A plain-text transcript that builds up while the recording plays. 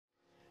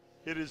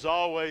It is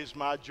always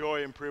my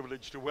joy and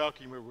privilege to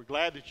welcome you. We're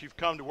glad that you've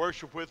come to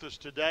worship with us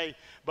today,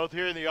 both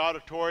here in the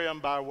auditorium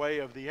by way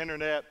of the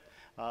internet.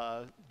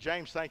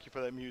 James, thank you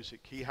for that music.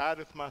 He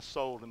hideth my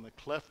soul in the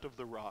cleft of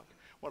the rock.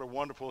 What a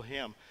wonderful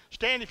hymn.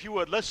 Stand if you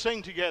would. Let's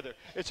sing together.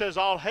 It says,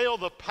 "All hail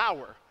the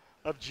power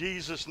of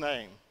Jesus'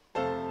 name."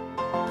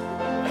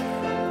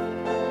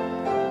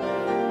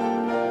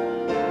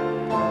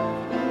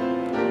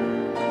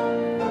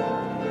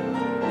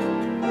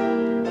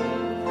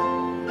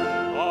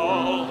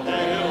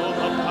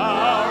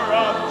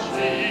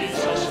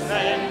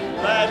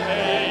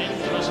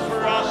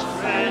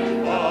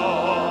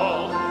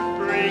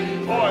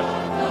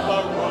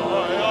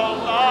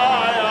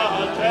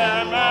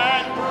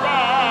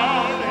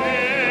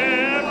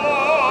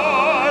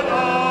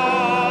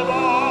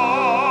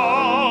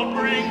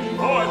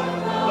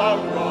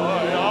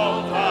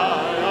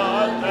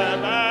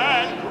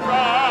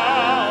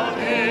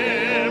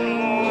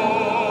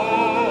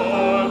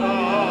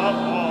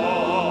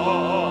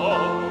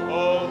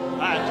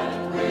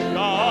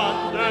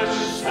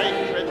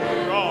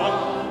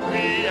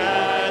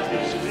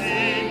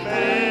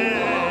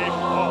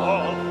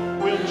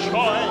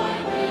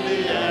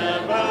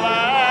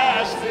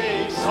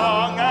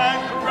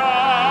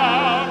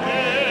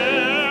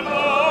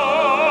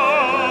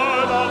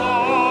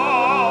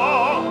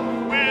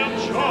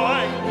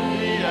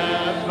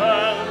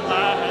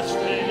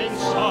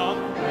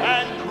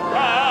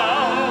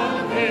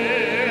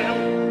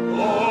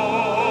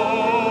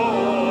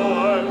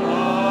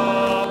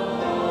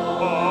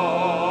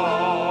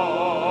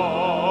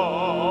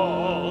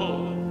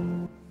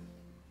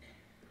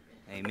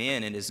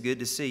 It's good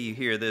to see you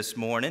here this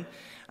morning.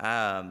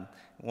 I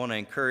want to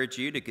encourage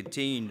you to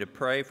continue to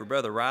pray for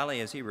Brother Riley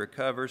as he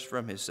recovers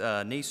from his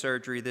knee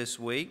surgery this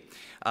week.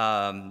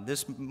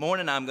 This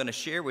morning I'm going to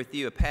share with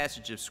you a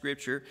passage of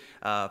Scripture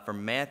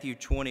from Matthew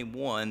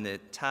 21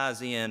 that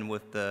ties in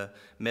with the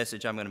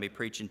message I'm going to be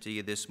preaching to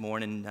you this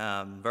morning.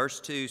 Verse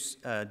 2,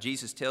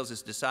 Jesus tells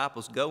his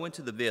disciples, "Go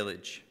into the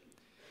village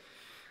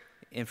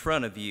in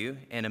front of you,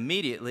 and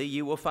immediately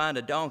you will find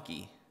a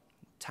donkey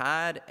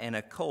tied and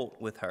a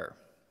colt with her.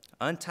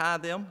 Untie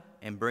them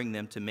and bring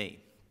them to me.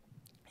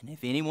 And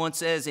if anyone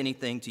says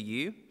anything to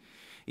you,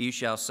 you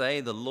shall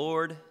say, 'The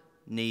Lord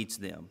needs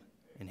them,'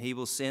 and he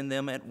will send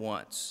them at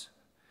once."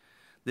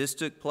 This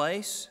took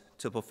place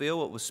to fulfill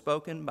what was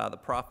spoken by the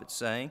prophet,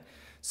 saying,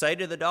 "Say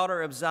to the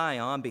daughter of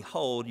Zion,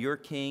 Behold, your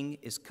king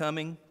is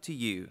coming to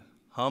you,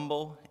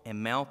 humble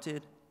and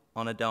mounted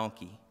on a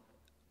donkey,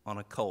 on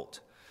a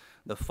colt,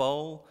 the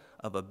foal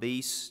of a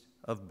beast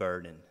of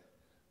burden."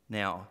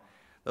 Now,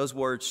 those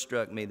words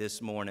struck me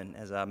this morning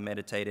as I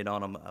meditated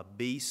on them, a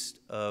beast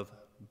of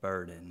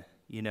burden.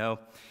 You know,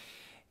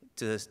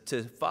 to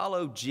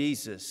follow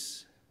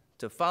Jesus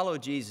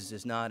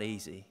is not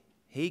easy.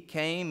 He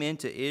came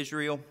into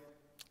Israel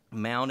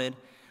mounted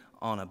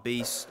on a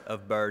beast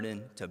of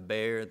burden to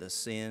bear the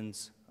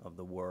sins of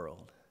the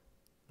world.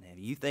 Now, if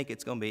you think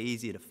it's going to be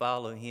easy to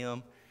follow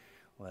him,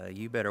 well,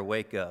 you better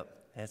wake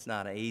up. That's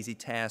not an easy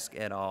task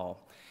at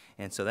all.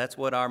 And so that's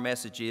what our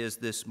message is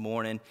this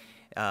morning.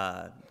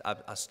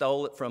 I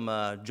stole it from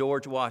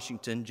George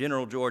Washington,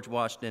 General George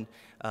Washington.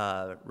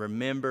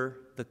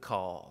 Remember the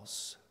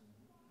cause.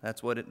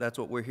 That's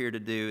what we're here to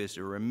do, is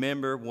to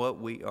remember what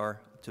we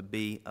are to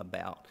be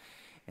about.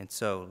 And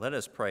so let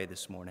us pray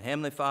this morning.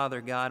 Heavenly Father,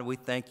 God, we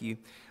thank you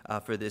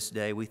for this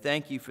day. We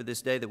thank you for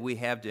this day that we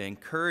have to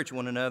encourage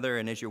one another,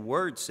 and as your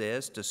word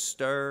says, to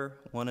stir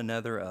one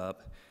another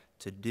up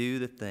to do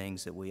the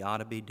things that we ought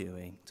to be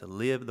doing, to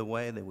live the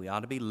way that we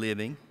ought to be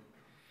living,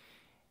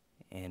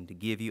 and to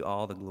give you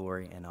all the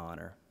glory and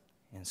honor.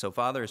 And so,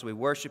 Father, as we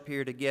worship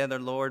here together,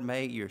 Lord,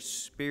 may your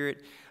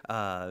Spirit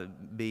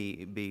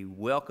be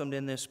welcomed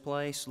in this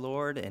place,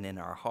 Lord, and in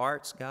our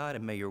hearts, God,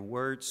 and may your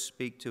words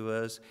speak to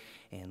us.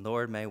 And,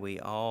 Lord, may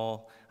we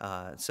all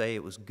say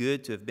it was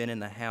good to have been in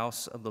the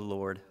house of the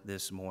Lord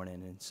this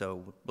morning. And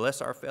so bless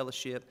our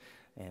fellowship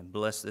and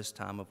bless this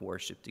time of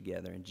worship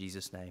together. In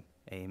Jesus' name,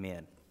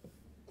 amen.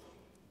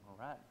 All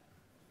right.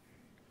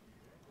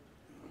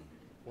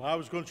 Well, I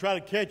was going to try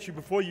to catch you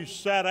before you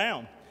sat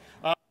down.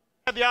 I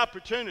had the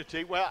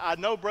opportunity. Well, I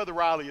know Brother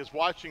Riley is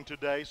watching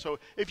today, so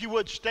if you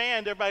would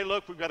stand, everybody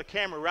look, we've got a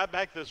camera right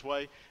back this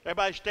way.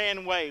 Everybody stand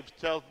and wave.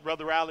 Tell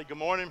Brother Riley good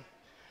morning.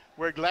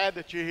 We're glad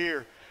that you're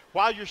here.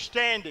 While you're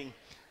standing,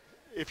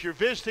 if you're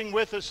visiting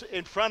with us,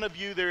 in front of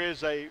you there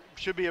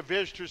should be a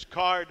visitor's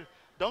card.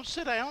 Don't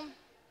sit down.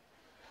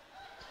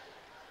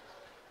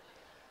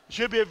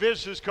 Should be a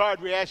visitor's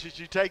card. We ask that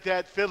you take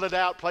that, fill it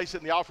out, place it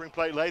in the offering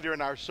plate later in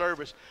our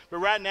service. But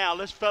right now,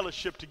 let's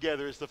fellowship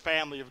together as the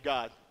family of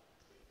God.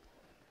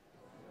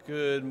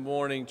 Good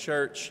morning,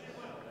 church.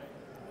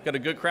 Got a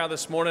good crowd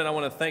this morning. I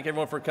want to thank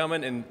everyone for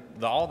coming, and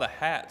all the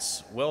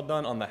hats. Well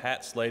done on the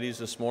hats, ladies,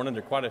 this morning.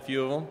 There are quite a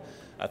few of them.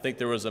 I think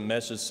there was a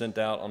message sent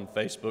out on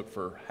Facebook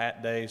for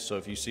Hat Day, so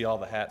if you see all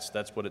the hats,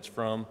 that's what it's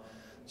from.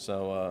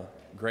 So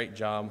Great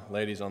job,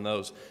 ladies, on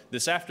those.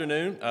 This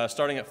afternoon,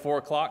 starting at 4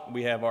 o'clock,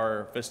 we have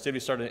our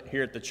festivities started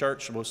here at the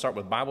church. We'll start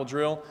with Bible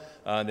drill.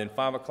 Then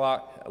 5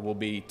 o'clock will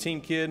be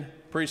Teen Kid,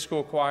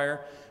 preschool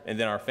choir, and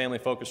then our family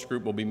focus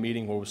group will be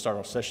meeting where we'll start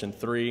our session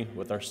 3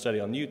 with our study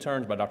on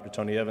U-turns by Dr.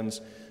 Tony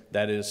Evans.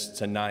 That is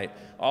tonight.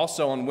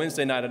 Also on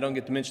Wednesday night, I don't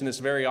get to mention this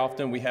very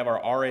often, we have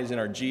our RAs and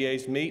our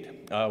GAs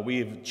meet.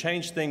 We've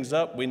changed things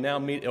up. We now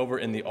meet over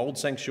in the old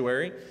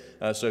sanctuary.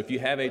 So if you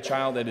have a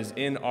child that is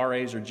in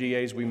RAs or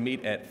GAs, we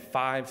meet at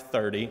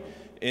 5:30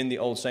 in the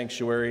old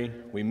sanctuary.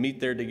 We meet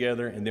there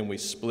together, and then we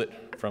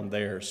split from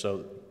there.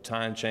 So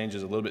time change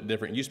is a little bit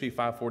different. It used to be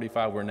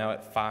 5:45. We're now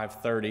at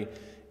 5:30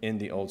 in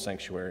the old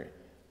sanctuary.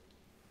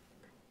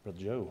 Brother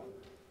Joe.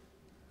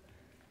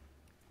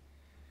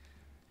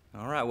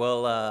 All right,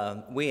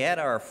 well, we had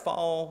our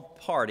fall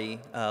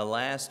party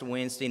last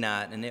Wednesday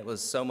night, and it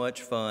was so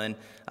much fun.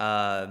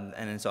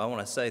 And so I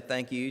want to say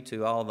thank you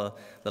to all the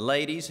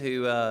ladies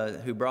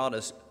who brought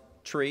us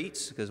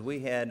treats, because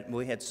we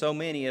had so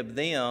many of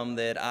them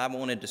that I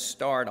wanted to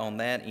start on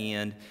that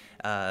end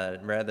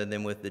rather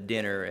than with the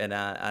dinner.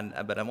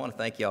 But I want to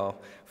thank y'all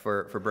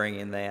for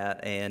bringing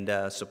that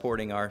and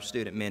supporting our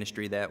student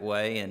ministry that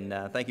way.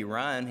 And thank you,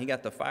 Ryan. He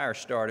got the fire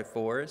started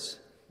for us.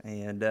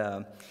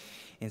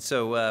 And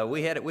so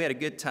we had a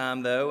good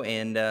time, though,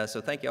 and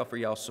so thank y'all for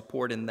y'all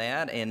supporting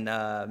that.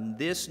 And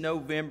this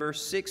November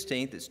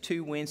 16th, it's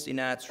 2 Wednesday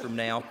nights from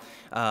now,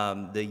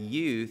 the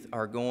youth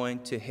are going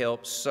to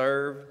help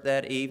serve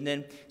that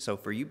evening. So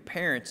for you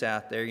parents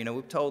out there, you know,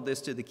 we've told this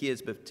to the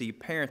kids, but to you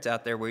parents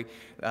out there, we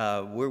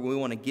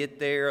want to get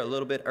there a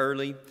little bit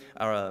early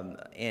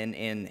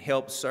and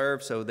help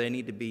serve. So they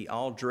need to be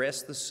all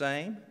dressed the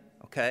same,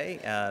 okay?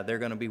 They're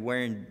going to be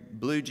wearing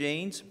blue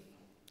jeans,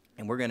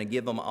 and we're going to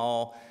give them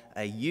all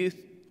a youth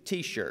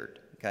t-shirt,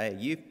 okay, a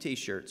youth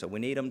t-shirt. So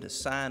we need them to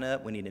sign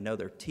up. We need to know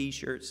their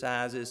t-shirt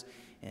sizes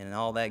and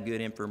all that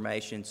good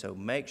information. So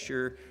make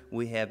sure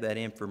we have that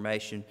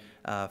information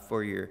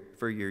for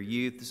your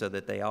youth so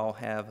that they all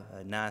have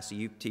a nice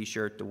youth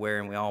t-shirt to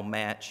wear and we all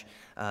match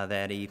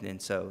that evening.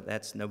 So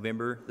that's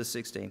November the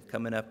 16th,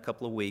 coming up a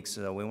couple of weeks.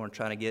 So we want to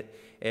try to get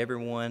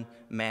everyone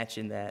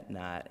matching that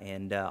night.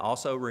 And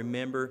also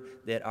remember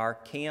that our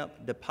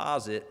camp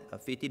deposit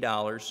of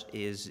 $50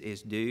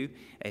 is due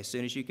as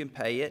soon as you can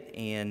pay it,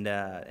 and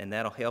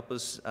that'll help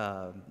us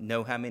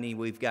know how many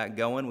we've got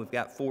going. We've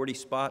got 40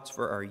 spots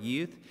for our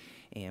youth,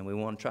 and we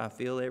want to try to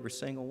fill every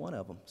single one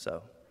of them.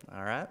 So,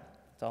 all right,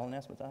 that's all the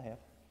announcements I have.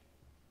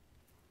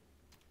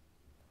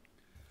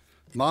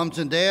 Moms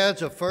and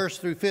dads of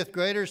 1st through 5th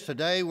graders,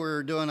 today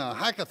we're doing a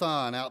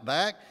hike-a-thon out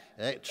back.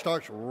 It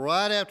starts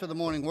right after the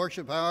morning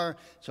worship hour,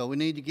 so we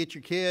need to get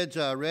your kids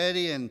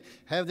ready and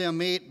have them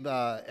meet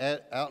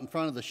out in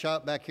front of the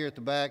shop back here at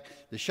the back.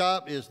 The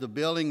shop is the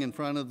building in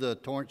front of the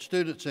Torrance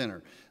Student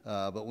Center,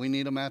 but we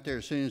need them out there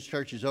as soon as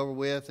church is over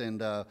with,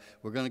 and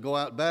we're going to go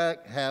out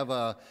back,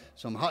 have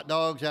some hot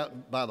dogs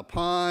out by the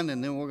pond,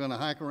 and then we're going to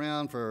hike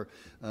around for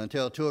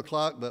until 2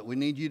 o'clock, but we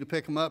need you to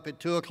pick them up at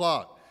 2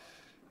 o'clock.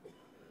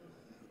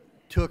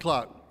 2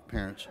 o'clock,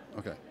 parents.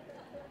 Okay.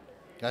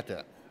 Got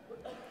that.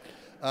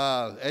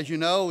 As you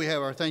know, we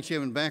have our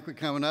Thanksgiving banquet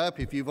coming up.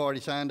 If you've already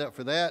signed up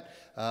for that,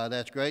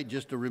 that's great.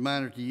 Just a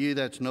reminder to you,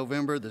 that's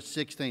November the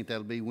 16th.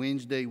 That'll be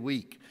Wednesday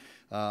week.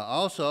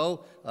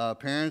 Also,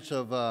 parents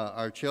of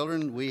our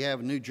children, we have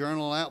a new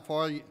journal out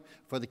for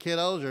the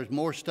kiddos. There's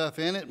more stuff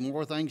in it,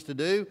 more things to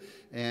do,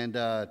 and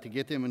to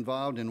get them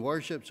involved in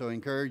worship. So I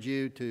encourage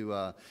you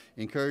to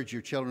encourage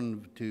your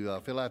children to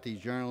fill out these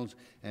journals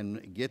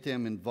and get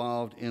them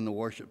involved in the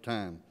worship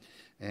time.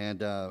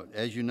 And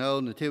as you know,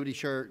 Nativity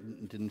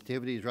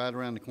is right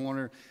around the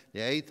corner. The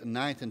 8th,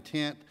 9th, and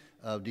 10th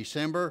of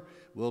December,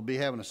 we'll be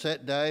having a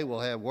set day. We'll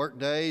have work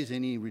days,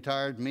 any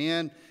retired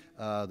men.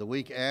 The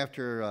week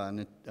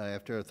after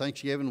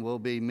Thanksgiving, we'll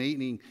be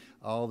meeting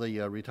all the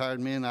retired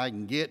men I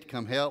can get to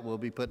come help. We'll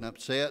be putting up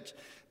sets.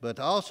 But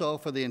also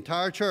for the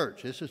entire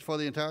church, this is for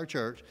the entire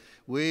church,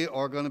 we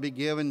are going to be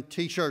giving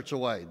T-shirts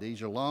away.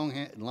 These are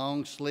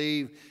long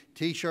sleeve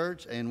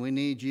T-shirts, and we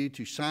need you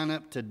to sign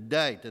up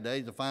today.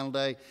 Today's the final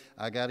day.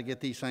 I got to get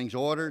these things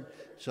ordered.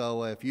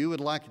 So if you would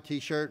like a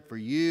T-shirt for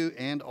you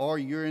and or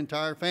your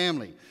entire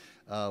family,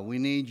 we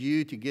need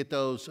you to get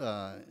those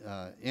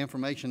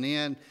information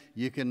in.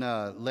 You can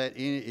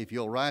if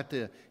you'll write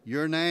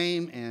your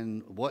name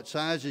and what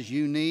sizes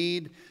you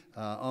need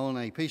on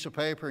a piece of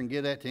paper and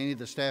give that to any of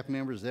the staff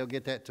members. They'll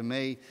get that to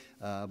me.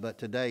 But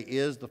today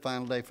is the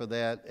final day for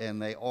that,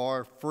 and they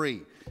are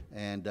free.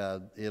 And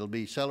it'll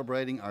be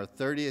celebrating our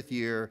 30th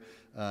year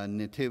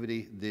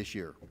Nativity this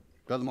year.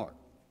 Brother Mark.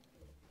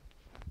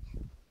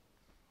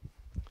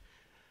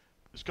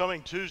 This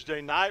coming Tuesday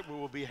night, we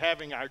will be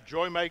having our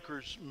Joy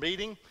Makers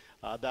meeting.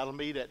 That'll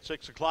meet at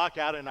 6 o'clock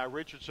out in our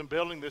Richardson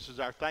building. This is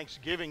our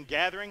Thanksgiving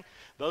gathering.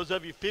 Those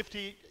of you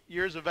 50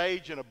 years of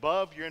age and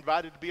above, you're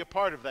invited to be a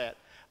part of that.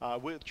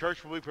 The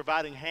church will be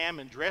providing ham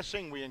and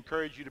dressing. We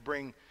encourage you to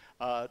bring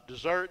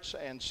desserts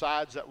and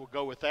sides that will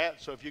go with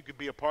that. So if you could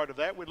be a part of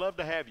that, we'd love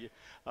to have you.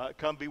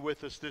 Come be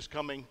with us this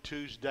coming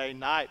Tuesday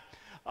night.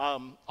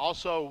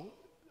 Also,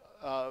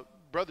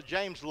 Brother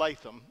James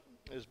Latham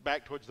is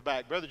back towards the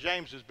back. Brother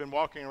James has been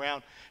walking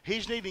around.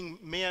 He's needing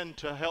men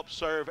to help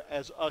serve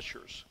as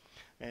ushers.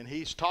 And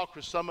he's talked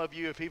with some of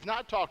you. If he's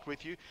not talked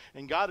with you,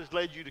 and God has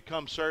led you to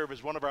come serve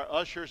as one of our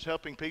ushers,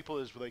 helping people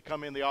as they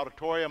come in the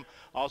auditorium,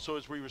 also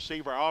as we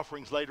receive our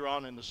offerings later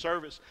on in the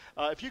service,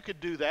 if you could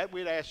do that,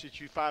 we'd ask that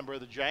you find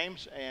Brother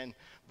James and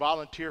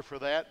volunteer for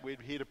that.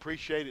 He'd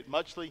appreciate it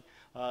muchly.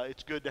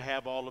 It's good to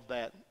have all of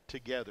that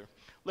together.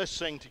 Let's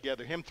sing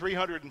together. Hymn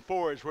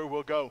 304 is where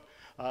we'll go.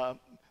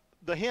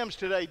 The hymns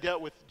today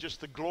dealt with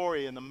just the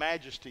glory and the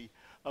majesty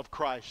of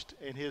Christ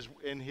and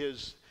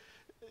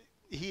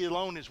He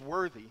alone is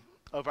worthy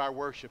of our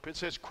worship. It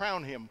says,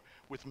 crown him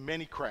with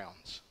many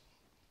crowns.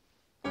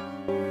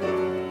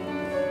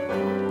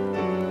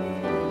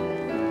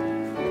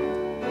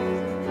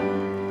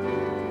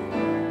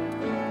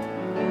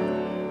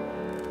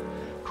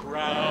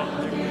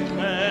 Crown him with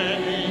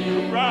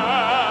many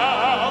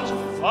crowns,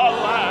 a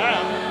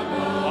lamb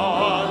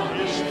upon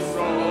his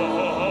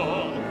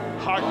throne.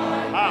 Hark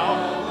how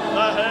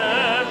the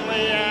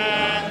heavenly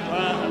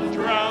anthem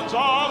drowns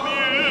all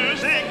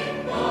music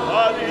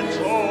but its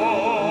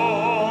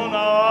own.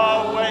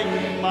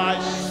 Awake my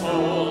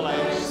soul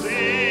and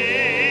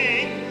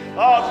sing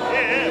of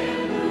him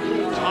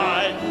who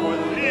died for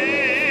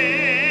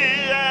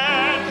thee,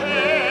 and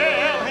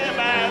hail him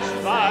as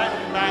thy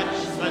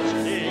matchless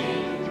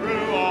King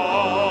through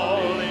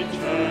all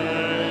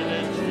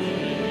eternity.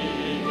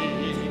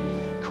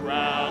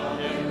 Crown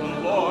him the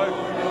Lord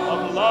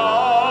of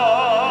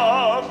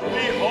love.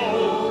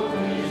 Behold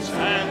his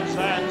hands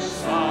and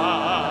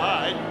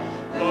side,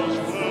 those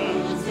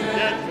wounds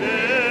yet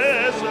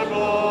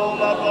visible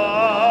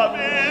above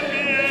in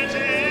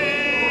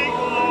beauty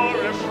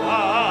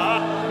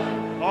glorified.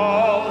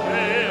 All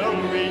hail,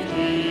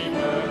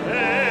 Redeemer,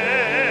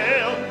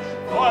 hail,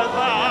 for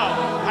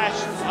thou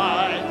hast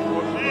died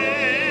for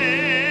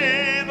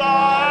me.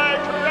 Thy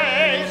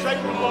grace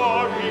and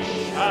glory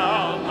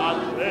shall not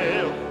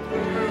fail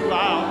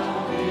throughout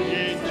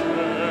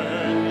eternity.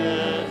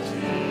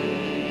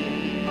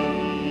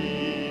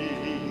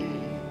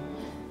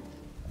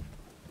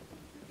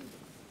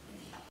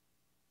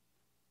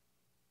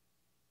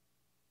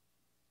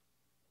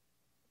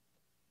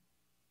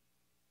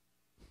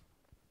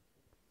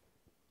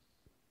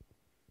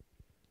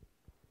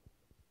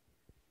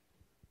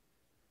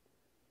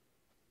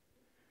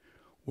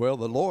 Well,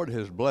 the Lord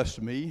has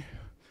blessed me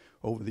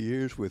over the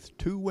years with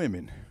two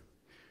women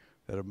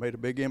that have made a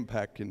big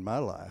impact in my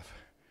life.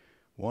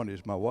 One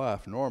is my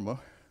wife,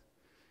 Norma.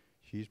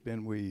 She's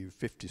been with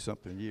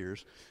 50-something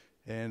years.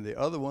 And the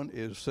other one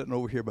is sitting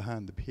over here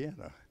behind the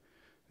piano.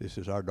 This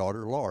is our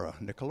daughter, Laura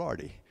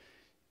Nicolardi.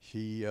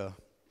 She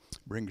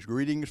brings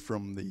greetings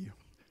from the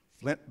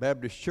Flint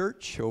Baptist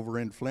Church over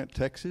in Flint,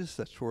 Texas.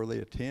 That's where they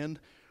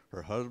attend.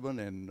 Her husband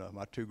and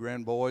my two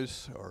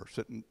grandboys are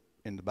sitting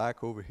in the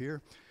back over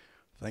here.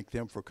 Thank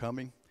them for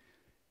coming.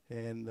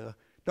 And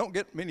don't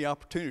get many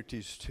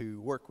opportunities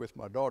to work with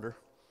my daughter,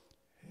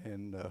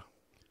 and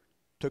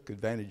took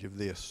advantage of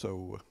this.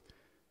 So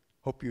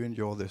hope you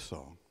enjoy this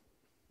song.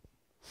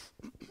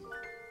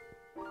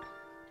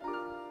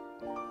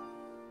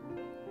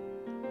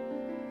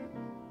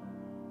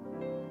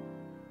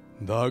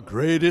 The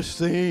greatest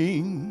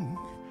thing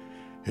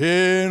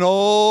in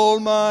all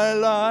my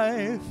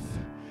life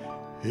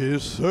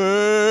is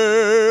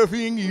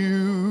serving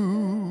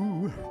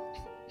you.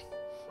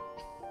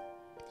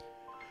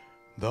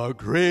 The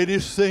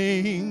greatest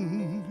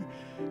thing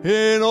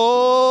in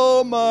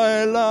all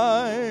my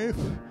life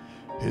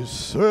is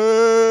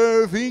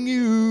serving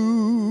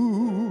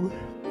you.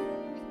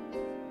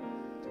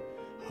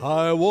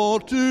 I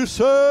want to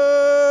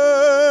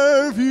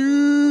serve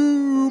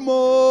you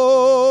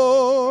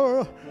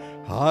more.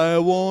 I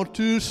want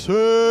to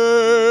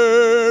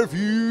serve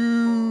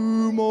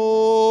you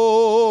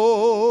more.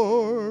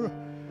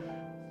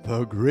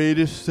 The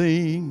greatest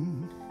thing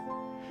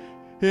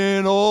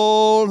in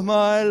all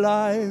my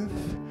life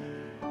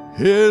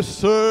is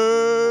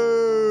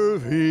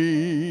serving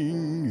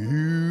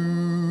you.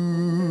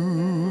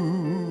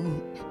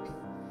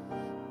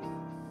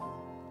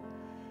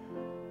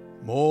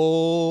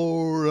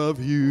 More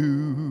of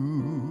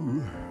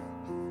you.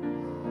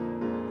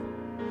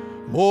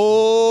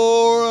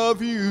 More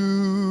of you.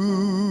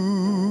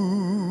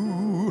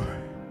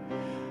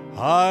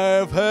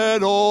 I've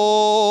had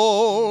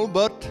all,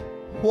 but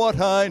what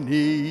I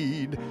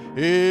need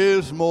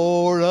is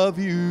more of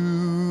you.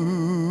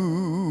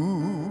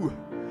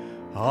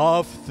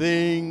 Of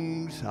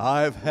things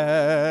I've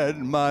had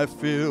my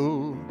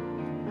fill,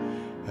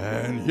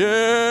 and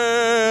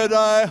yet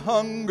I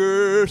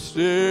hunger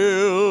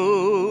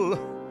still.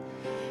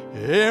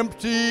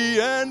 Empty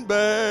and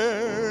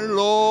bare,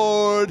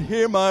 Lord,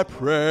 hear my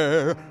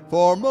prayer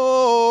for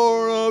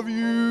more of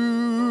you.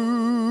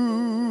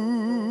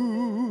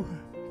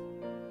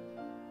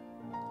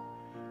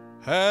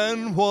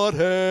 And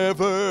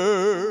whatever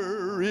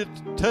it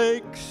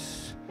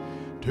takes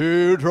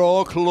to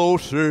draw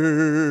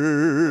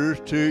closer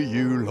to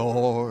you,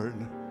 Lord,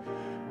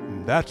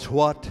 that's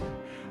what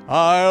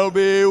I'll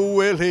be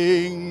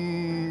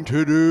willing willing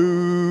to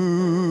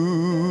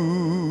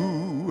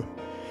do.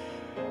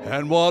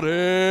 And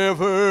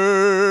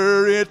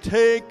whatever it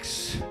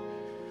takes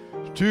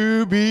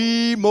to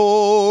be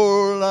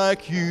more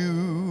like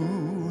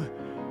you,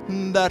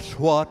 that's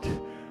what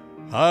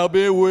I'll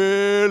be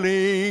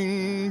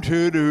willing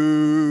to do.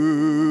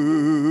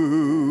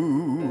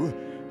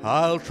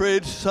 I'll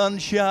trade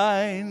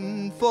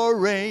sunshine for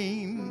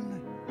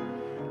rain,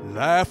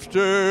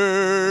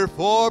 laughter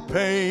for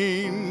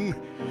pain.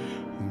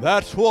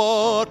 That's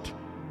what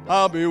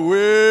I'll be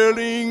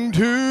willing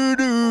to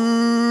do.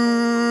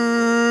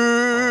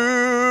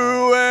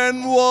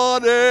 And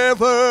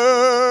whatever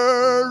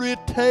it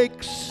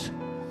takes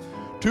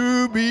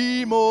to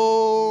be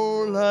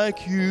more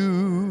like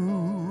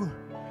you,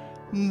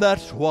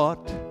 that's what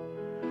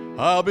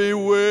I'll be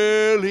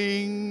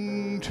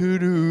willing to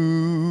do.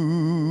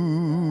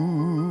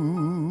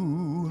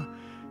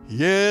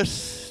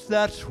 Yes,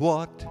 that's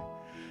what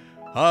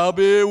I'll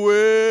be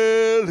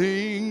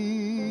willing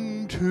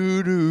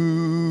to do.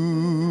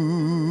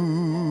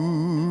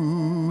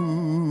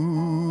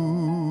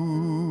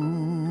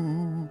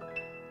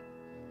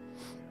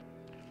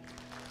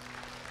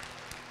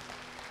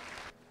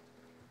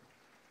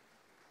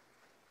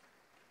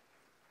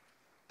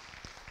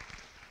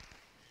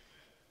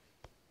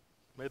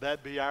 May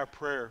that be our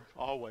prayer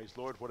always,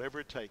 Lord, whatever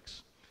it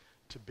takes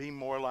to be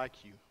more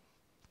like you.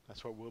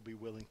 That's what we'll be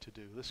willing to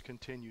do. Let's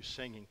continue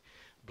singing.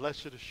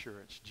 Blessed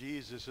assurance,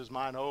 Jesus is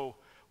mine. Oh,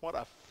 what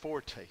a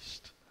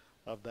foretaste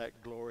of that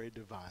glory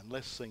divine.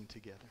 Let's sing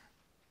together.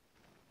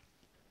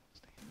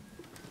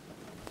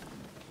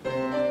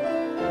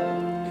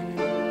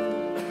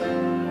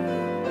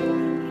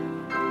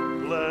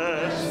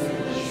 Blessed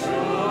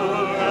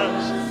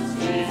assurance,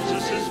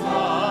 Jesus is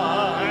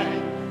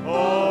mine.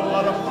 Oh,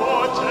 what a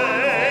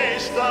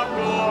foretaste of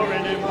glory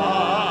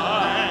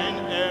divine.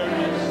 There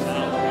is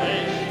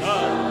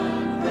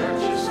salvation,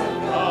 purchase of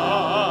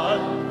God,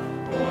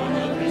 born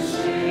of His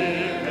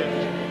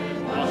Spirit,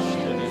 washed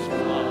in His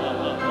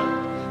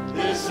blood.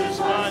 This is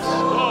my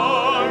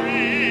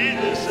story,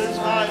 this is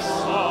my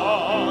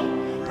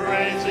song,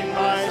 praising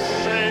my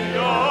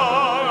Savior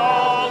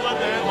all the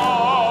day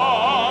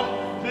long.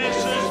 This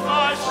is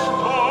my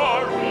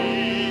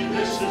story,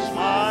 this is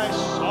my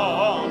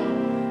song,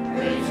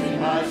 praising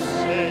my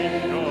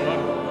Savior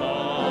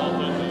all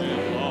the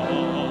day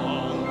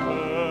long.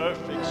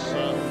 Perfect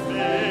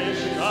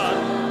submission,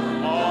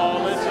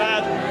 all is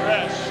at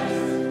rest.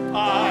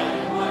 I,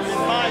 in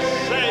my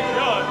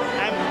Savior,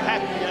 am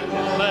happy and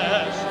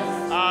blessed.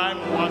 I'm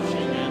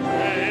watching and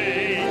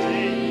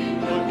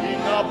waiting,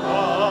 looking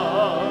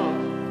above,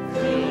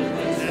 filled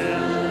with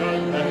His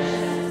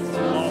goodness,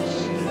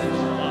 lost in His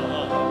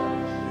love.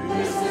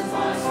 This is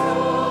my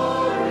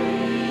story,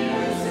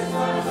 this is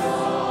my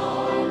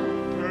song,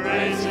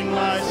 praising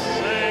my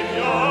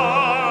Savior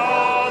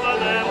all the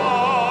day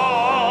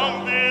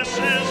long. This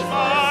is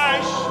my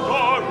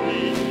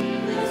story,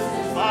 this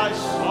is my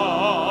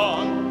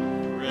song,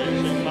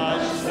 praising my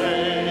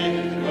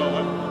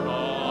Savior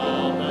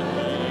all the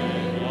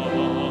day long.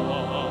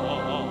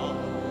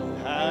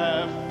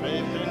 Have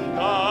faith in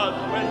God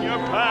when your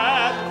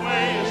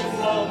pathway is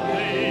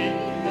lonely.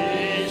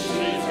 He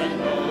sees and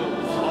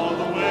knows all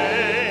the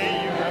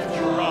way you have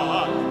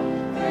trod.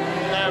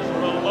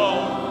 Never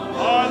alone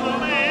are the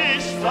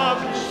least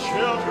of His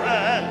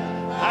children.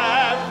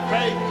 Have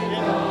faith in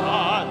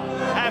God.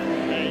 Have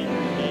faith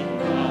in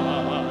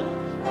God.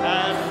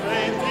 Have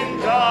faith in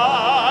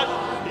God.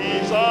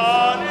 He's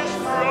on His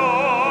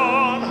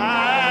throne.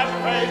 Have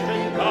faith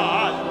in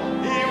God.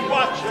 He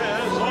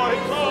watches o'er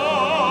His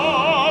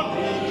own.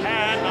 He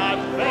cannot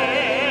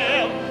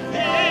fail.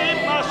 He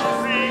must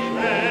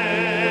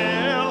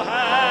prevail.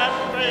 Have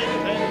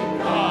faith in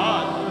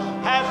God.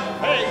 Have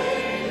faith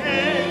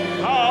in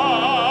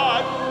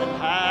God. And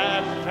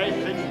have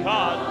faith in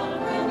God.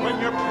 When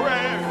your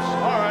prayers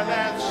are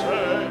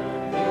unanswered,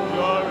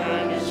 your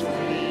earnest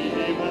plea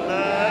He will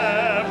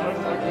never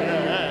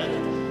forget.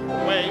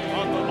 Wait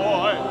on the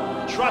Lord.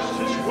 Trust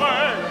His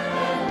word.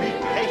 Be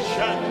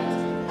patient.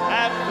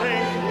 Have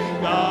faith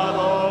in God.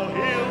 Oh,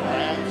 He'll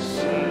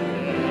answer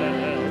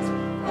it.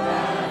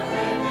 Have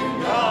faith in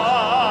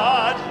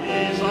God.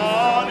 He's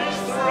on His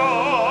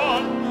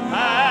throne.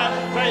 Have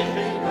faith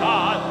in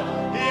God.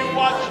 He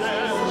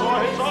watches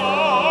o'er His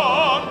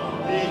own.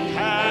 He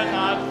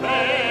cannot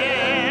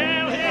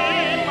fail.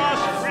 He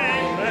must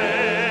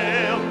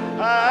prevail.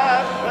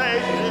 Have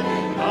faith in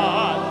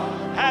God.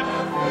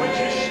 Would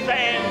you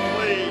stand,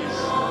 please?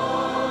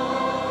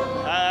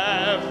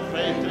 Have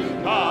faith in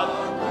God.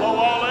 Though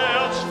all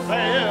else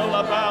fail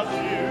about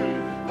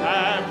you,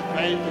 have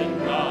faith in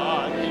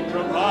God. He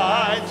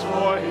provides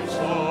for His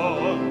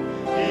own.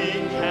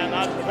 He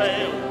cannot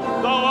fail.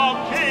 Though all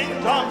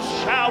kingdoms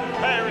shall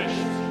perish,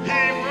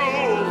 He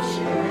rules.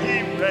 He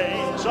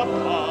reigns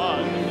upon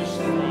His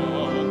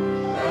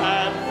throne.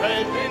 Have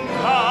faith in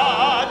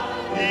God.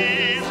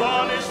 He's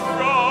on His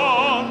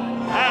throne.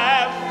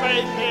 Have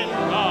faith in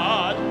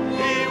God.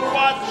 He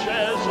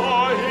watches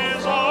o'er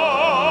His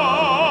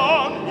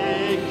own.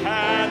 He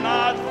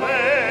cannot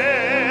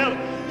fail.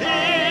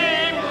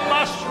 He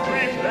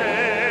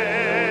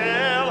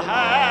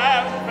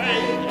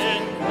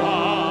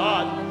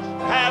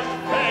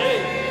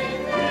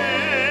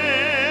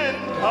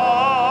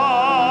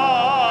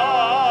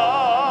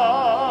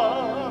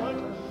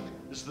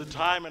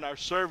in our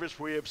service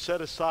we have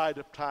set aside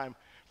of time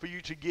for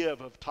you to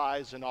give of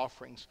tithes and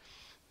offerings.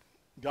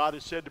 God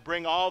has said to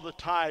bring all the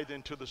tithe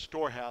into the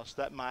storehouse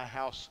that my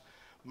house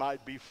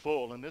might be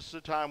full. And this is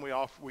the time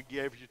we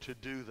give you to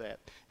do that.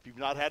 If you've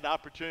not had the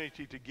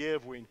opportunity to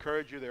give, we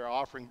encourage you. There are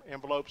offering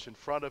envelopes in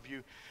front of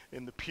you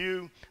in the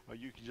pew, or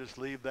you can just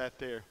leave that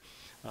there.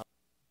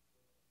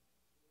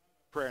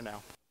 Prayer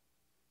now.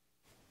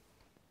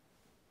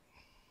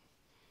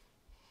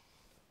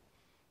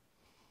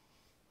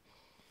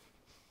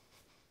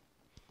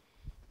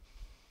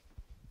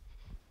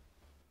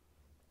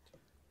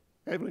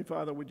 Heavenly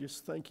Father, we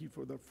just thank you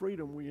for the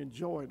freedom we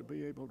enjoy to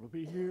be able to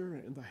be here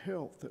and the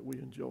health that we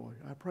enjoy.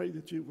 I pray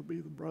that you will be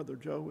the brother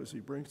Joe as he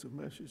brings the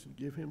message and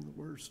give him the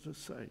words to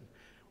say.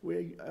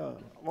 We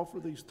offer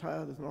these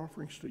tithes and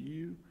offerings to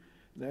you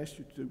and ask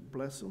you to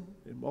bless them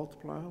and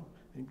multiply them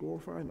and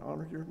glorify and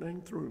honor your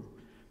name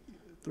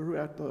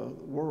throughout the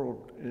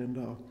world.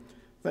 And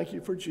thank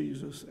you for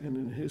Jesus, and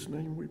in his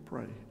name we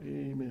pray.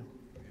 Amen.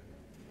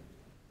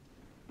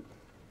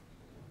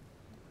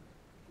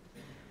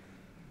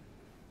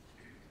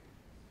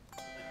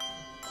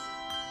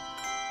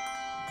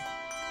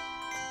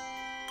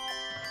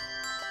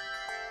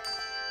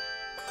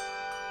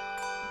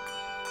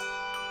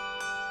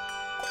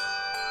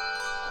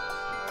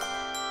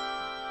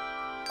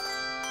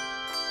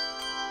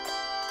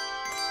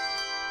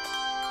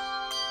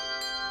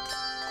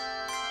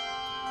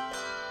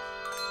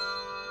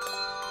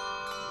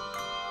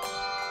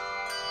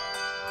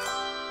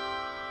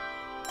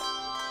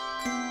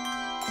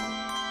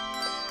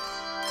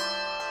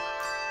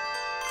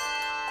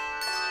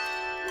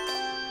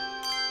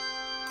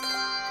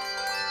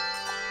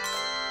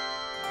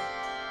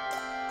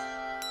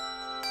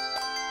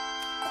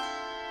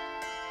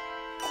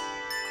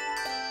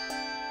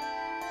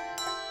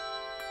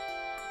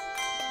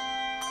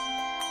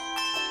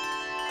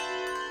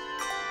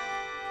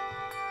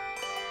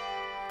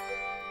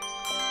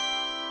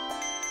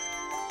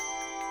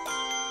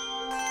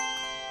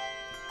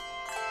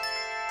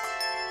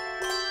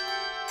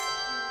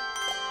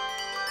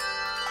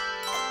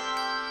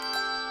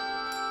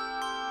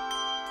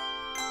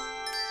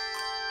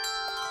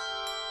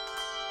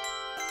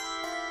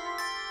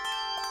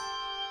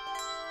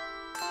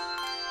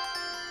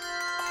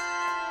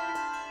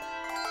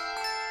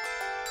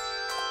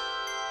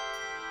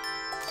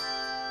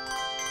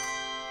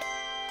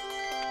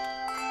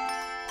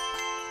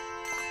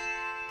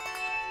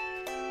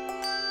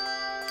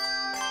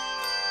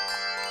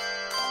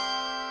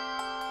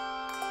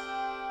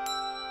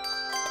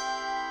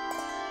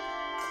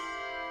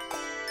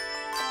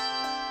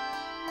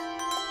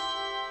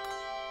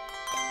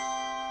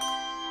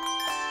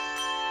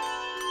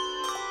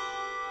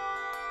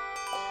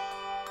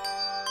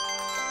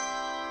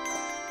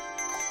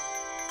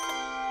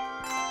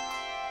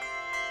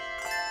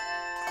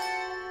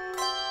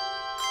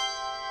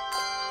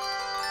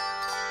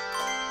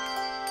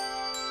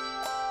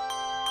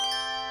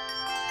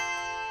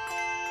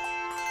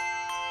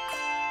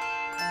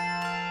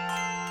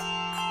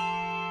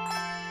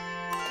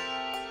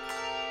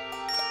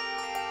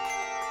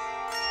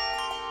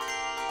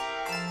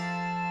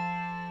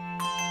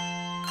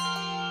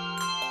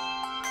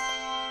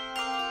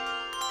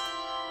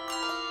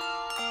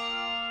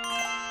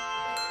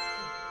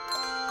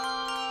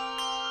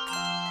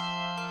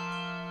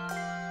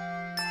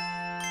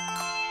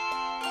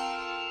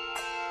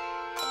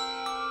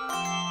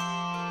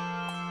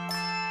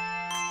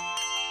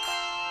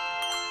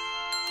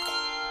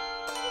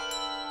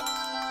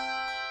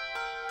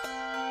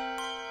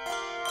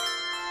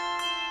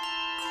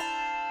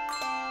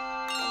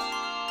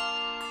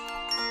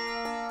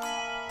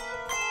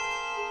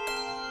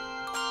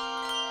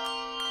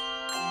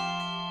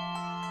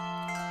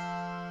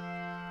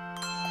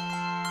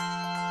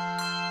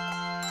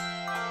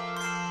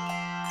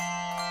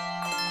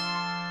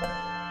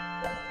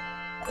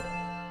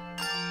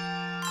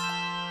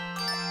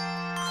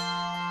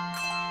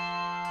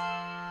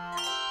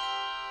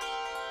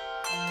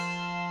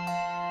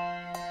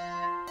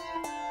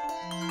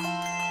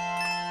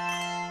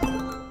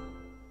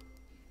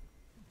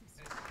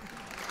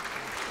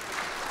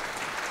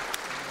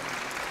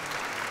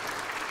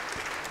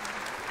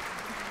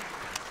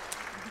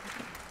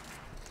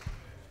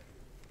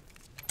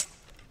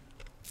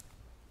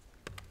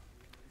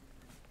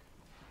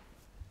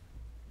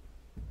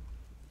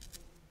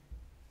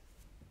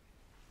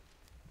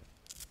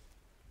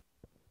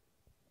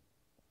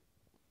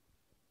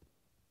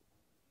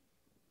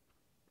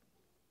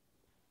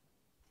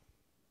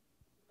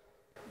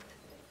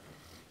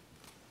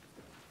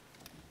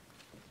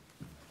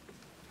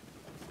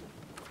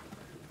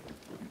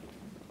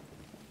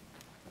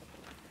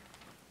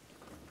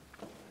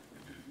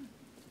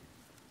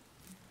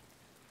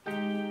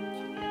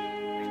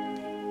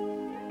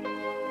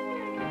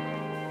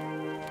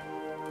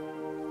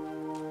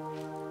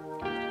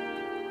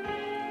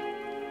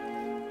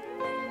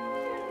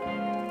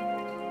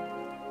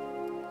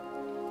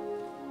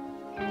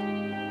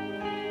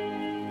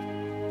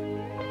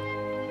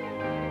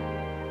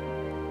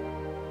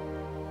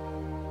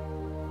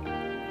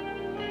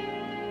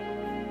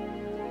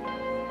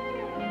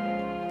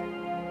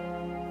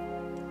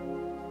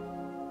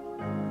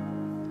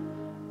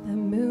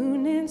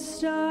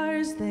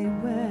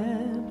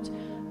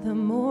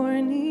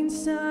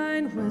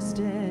 Einstein was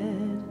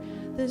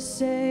dead, the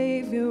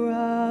Savior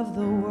of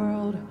the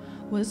world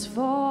was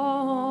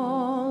fallen.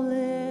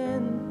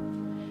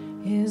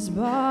 His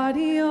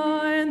body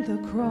on the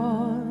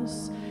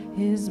cross,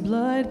 his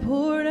blood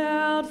poured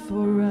out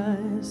for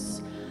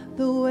us,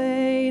 the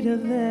weight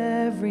of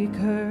every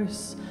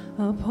curse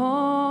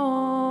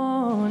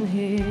upon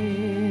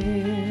him.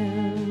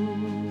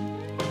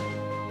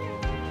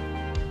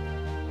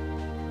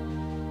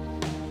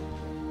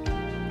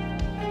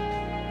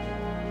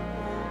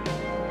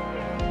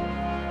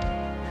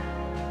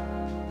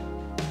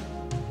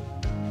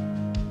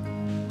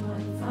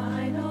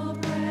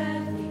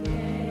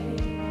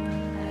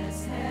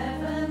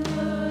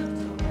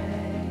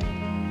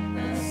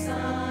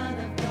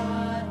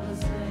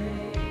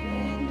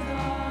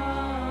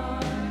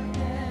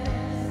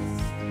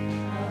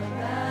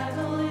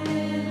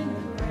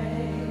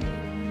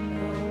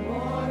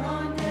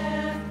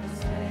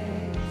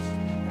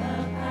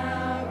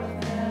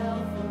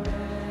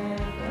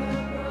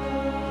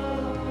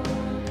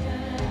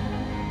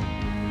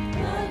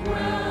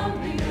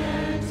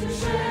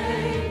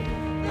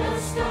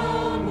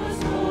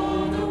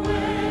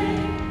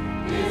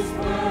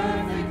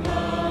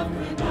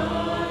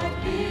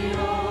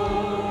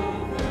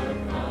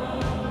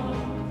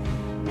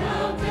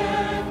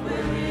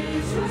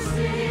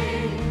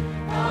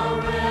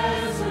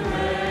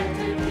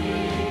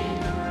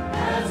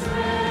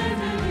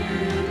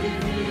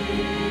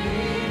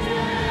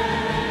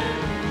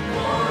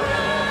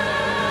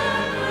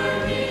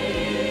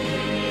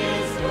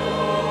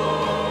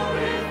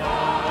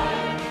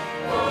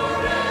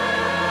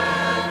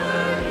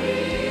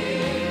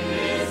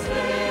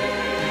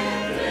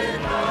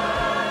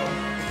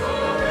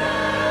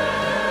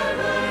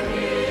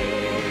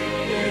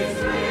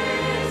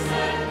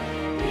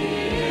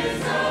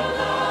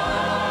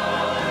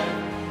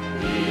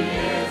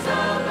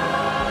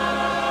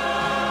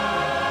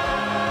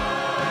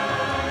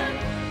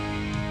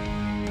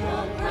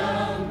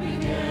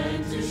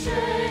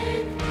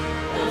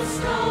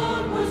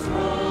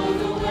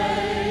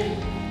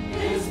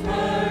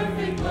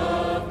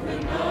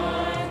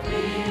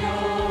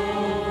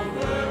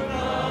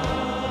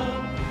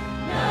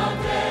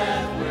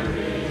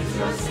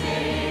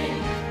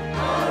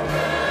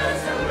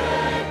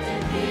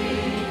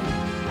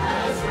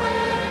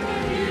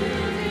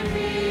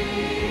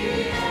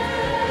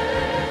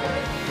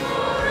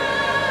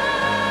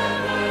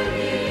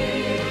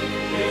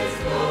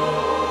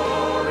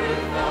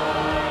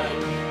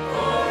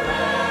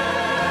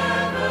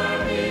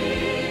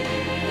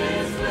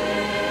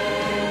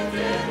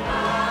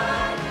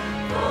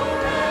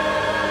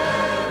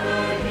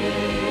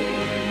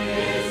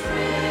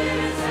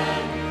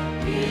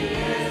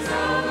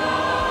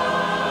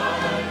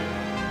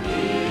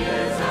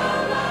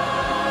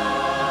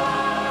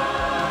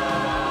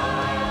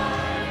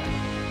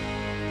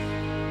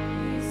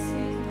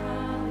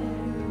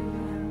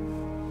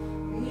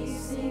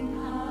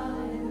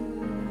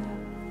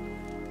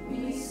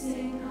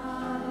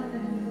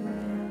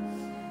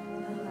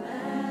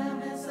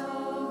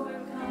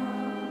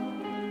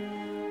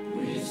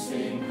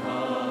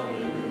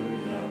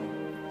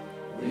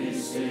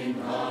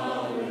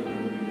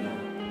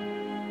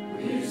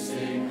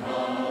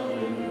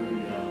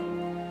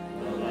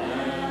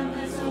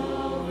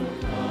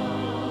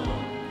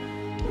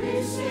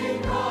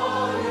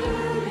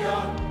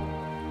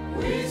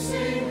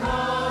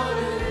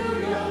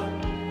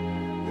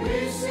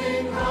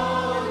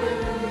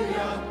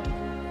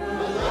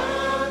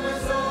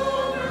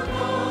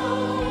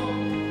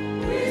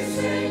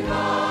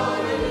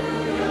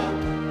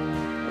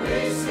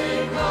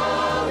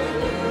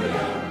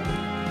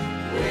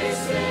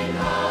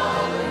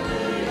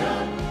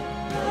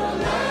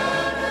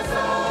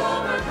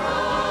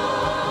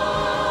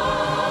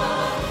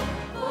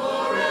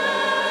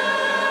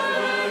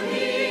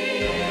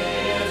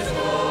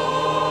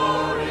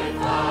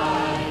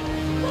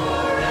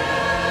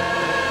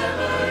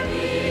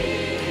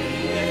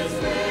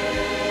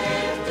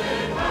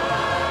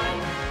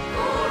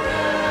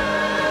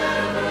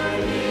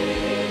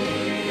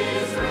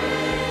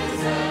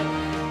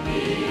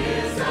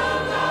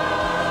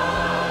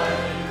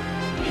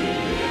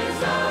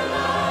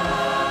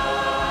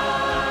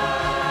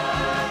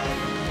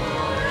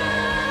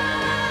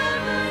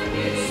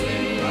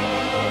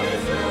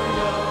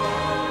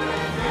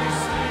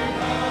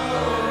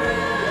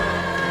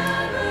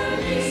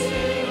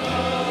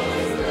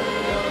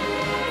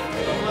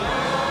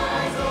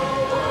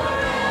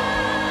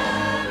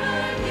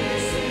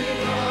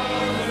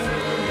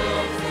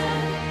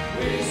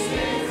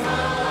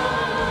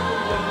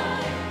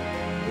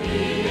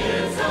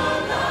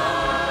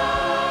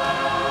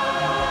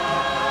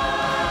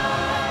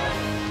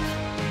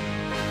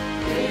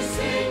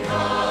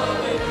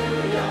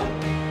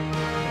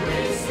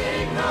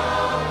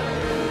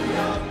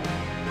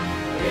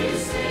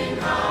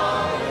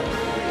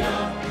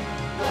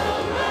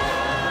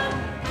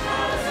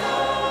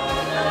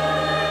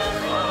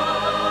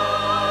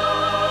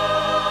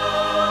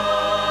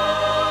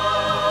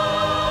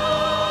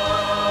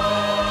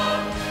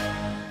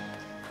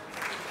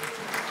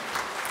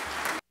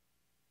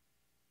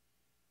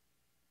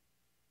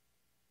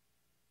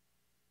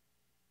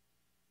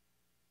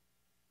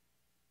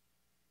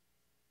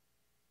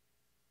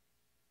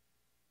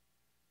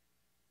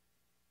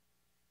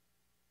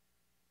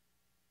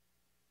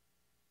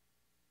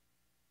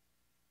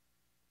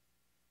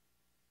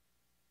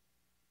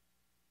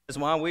 That's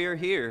why we are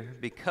here,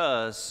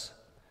 because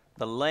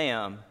the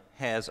Lamb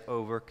has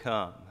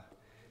overcome.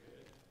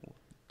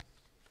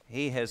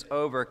 He has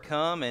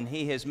overcome, and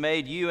He has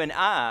made you and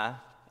I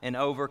an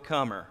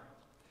overcomer.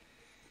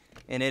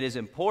 And it is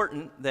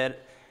important that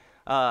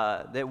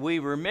we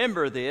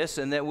remember this,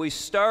 and that we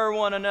stir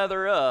one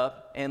another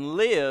up and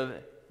live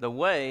the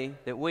way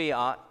that we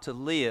ought to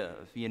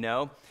live, you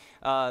know.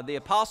 The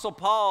Apostle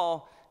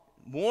Paul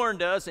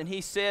warned us, and he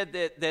said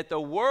that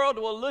the world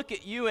will look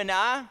at you and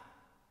I,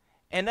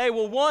 and they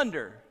will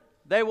wonder.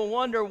 They will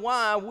wonder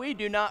why we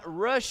do not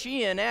rush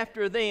in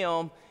after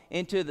them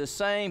into the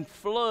same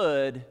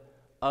flood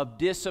of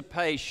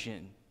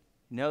dissipation.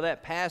 You know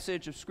that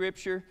passage of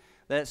Scripture?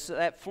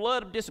 That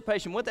flood of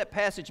dissipation. What that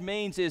passage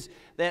means is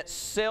that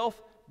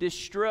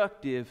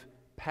self-destructive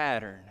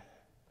pattern.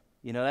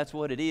 You know, that's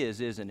what it is,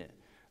 isn't it?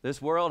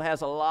 This world has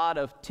a lot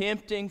of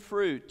tempting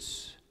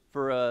fruits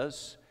for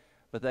us,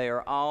 but they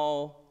are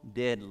all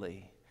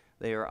deadly.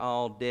 They are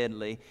all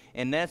deadly.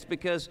 And that's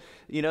because,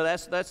 you know,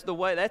 that's the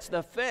way, that's the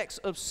effects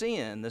of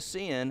sin. The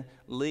sin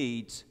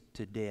leads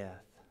to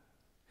death.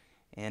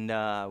 And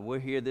we're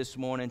here this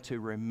morning to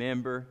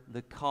remember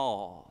the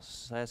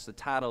cause. That's the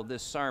title of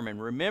this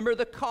sermon. Remember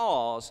the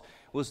cause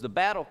was the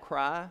battle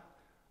cry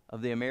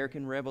of the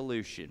American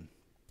Revolution.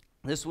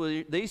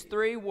 These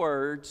three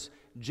words,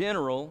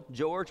 General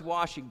George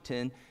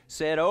Washington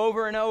said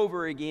over and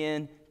over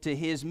again to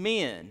his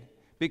men,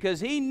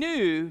 because he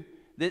knew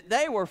that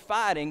they were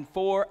fighting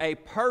for a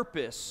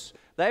purpose.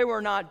 They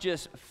were not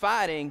just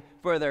fighting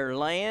for their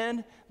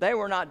land. They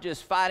were not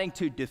just fighting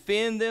to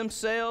defend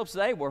themselves.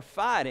 They were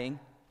fighting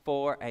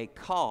for a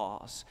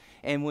cause.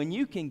 And when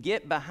you can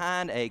get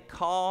behind a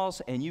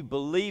cause and you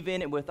believe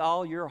in it with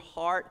all your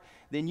heart,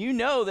 then you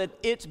know that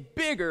it's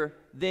bigger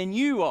than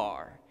you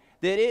are,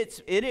 that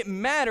it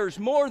matters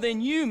more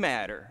than you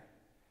matter.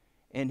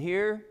 And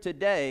here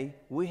today,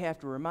 we have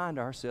to remind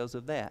ourselves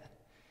of that.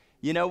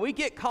 You know, we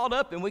get caught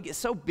up and we get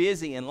so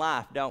busy in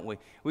life, don't we?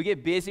 We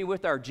get busy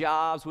with our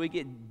jobs. We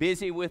get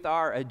busy with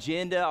our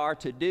agenda, our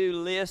to-do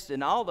list,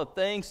 and all the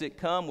things that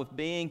come with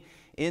being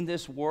in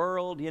this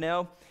world, you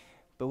know.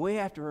 But we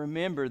have to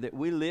remember that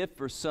we live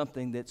for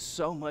something that's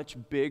so much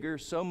bigger,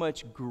 so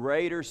much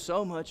greater,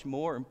 so much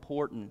more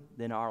important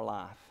than our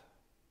life.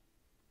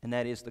 And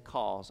that is the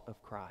cause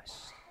of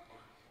Christ.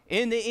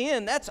 In the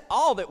end, that's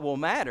all that will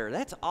matter.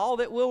 That's all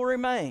that will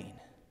remain,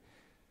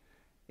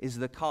 is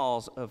the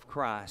cause of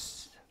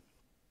Christ.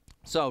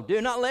 So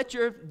do not let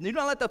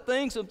the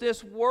things of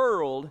this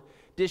world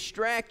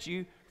distract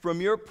you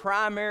from your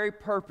primary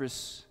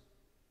purpose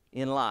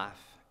in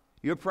life.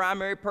 Your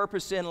primary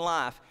purpose in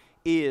life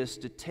is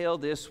to tell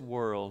this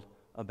world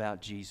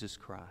about Jesus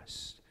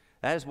Christ.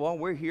 That is what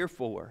we're here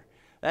for.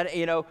 That,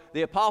 you know,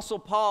 the Apostle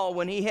Paul,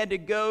 when he had to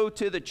go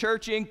to the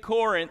church in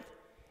Corinth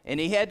and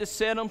he had to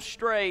set them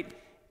straight,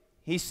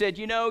 he said,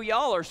 you know,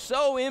 y'all are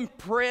so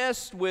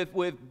impressed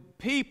with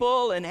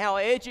people and how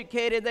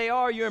educated they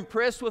are. You're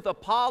impressed with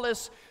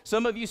Apollos.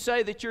 Some of you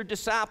say that you're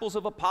disciples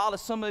of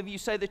Apollos. Some of you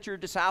say that you're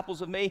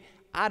disciples of me.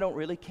 I don't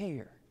really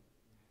care,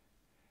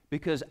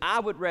 because I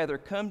would rather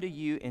come to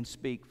you and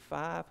speak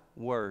 5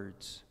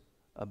 words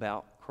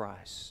about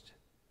Christ,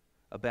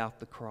 about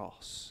the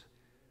cross.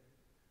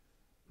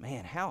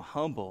 Man, how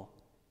humble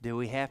do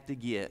we have to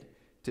get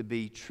to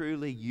be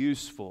truly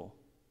useful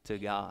to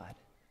God?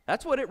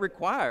 That's what it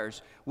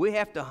requires. We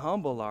have to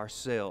humble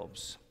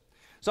ourselves.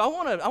 So I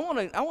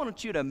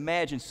want you to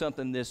imagine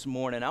something this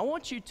morning. I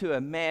want you to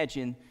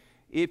imagine,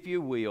 if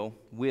you will,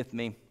 with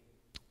me,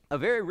 a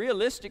very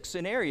realistic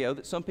scenario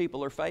that some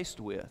people are faced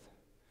with.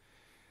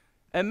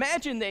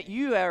 Imagine that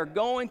you are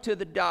going to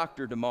the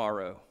doctor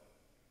tomorrow.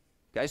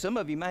 Okay, some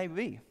of you may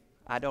be.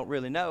 I don't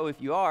really know if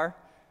you are.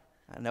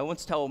 No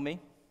one's told me.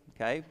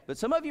 Okay, but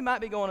some of you might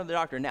be going to the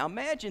doctor. Now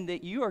imagine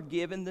that you are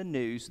given the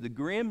news, the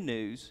grim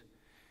news,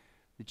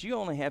 that you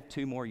only have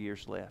 2 more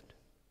years left.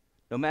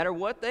 No matter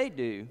what they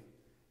do,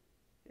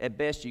 at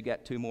best you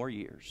got 2 more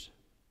years.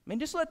 I mean,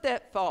 just let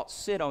that thought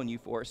sit on you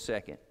for a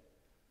second.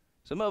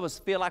 Some of us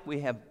feel like we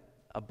have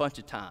a bunch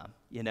of time,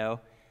 you know.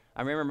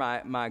 I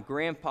remember my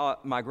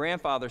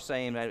grandfather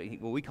saying,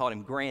 well, we called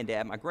him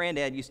Granddad. My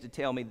granddad used to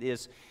tell me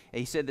this.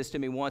 He said this to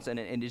me once, and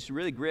it just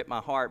really gripped my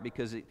heart,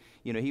 because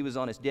he was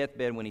on his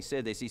deathbed when he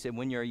said this. He said,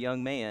 when you're a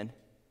young man,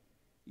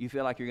 you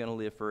feel like you're going to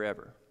live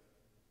forever.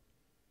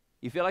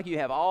 You feel like you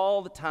have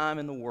all the time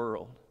in the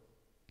world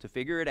to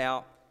figure it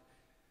out,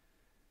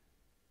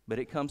 but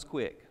it comes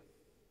quick.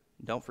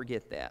 Don't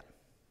forget that.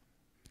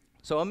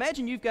 So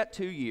imagine you've got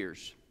 2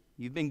 years.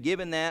 You've been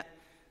given that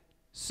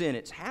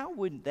sentence. How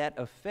would that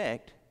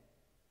affect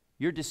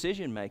your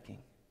decision making?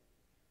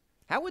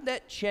 How would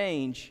that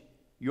change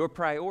your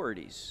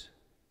priorities?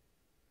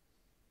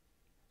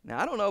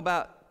 Now, I don't know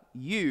about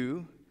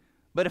you,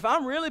 but if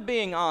I'm really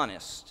being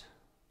honest,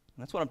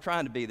 that's what I'm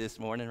trying to be this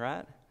morning,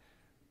 right?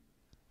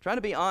 Trying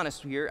to be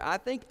honest here, I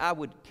think I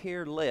would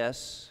care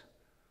less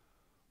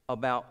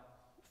about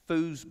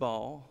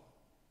foosball,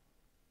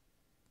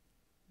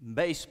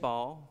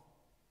 baseball.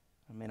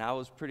 I mean, I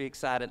was pretty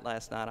excited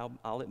last night,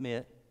 I'll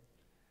admit.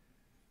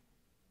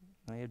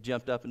 I have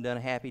jumped up and done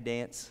a happy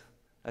dance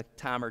a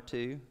time or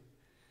two.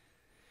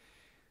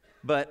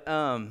 But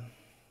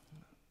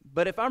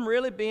if I'm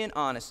really being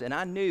honest, and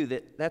I knew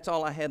that that's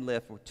all I had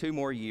left for 2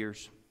 more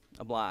years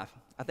of life,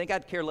 I think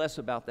I'd care less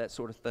about that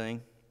sort of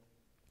thing.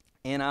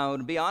 And I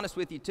would be honest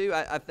with you too.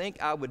 I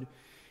think I would,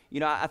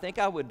 I think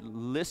I would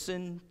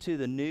listen to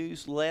the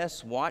news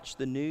less, watch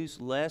the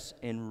news less,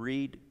 and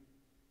read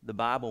the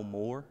Bible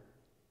more.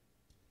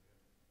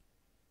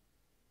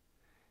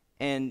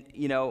 And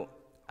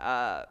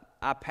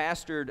I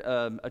pastored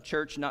a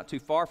church not too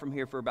far from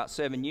here for about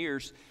 7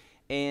 years,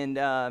 and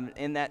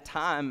in that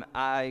time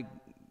I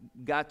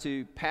got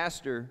to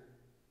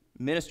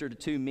minister to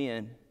 2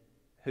 men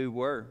who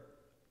were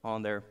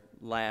on their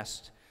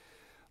last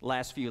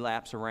few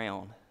laps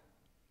around.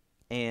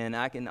 And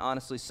I can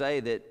honestly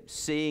say that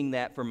seeing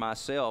that for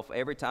myself,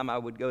 every time I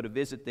would go to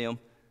visit them,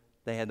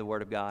 they had the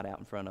Word of God out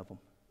in front of them.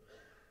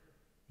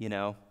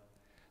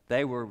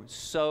 They were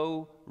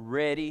so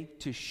ready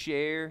to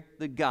share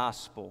the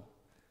gospel.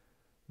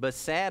 But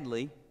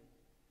sadly,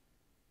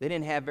 they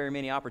didn't have very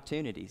many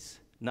opportunities.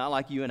 Not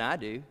like you and I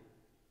do.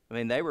 I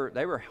mean, they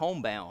were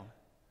homebound.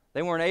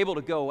 They weren't able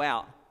to go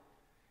out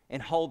and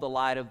hold the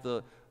light of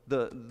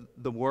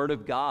the Word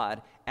of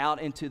God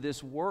out into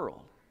this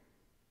world.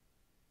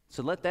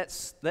 So let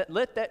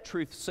that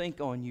truth sink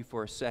on you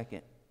for a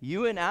second.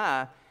 You and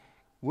I,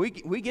 we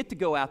get to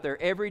go out there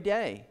every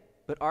day,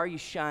 but are you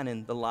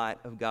shining the light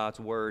of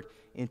God's Word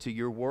into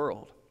your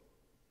world?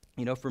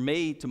 For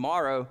me,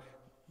 tomorrow,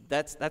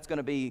 that's going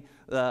to be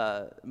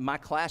my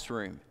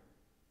classroom.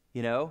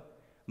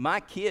 My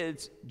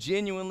kids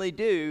genuinely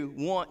do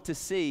want to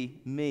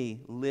see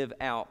me live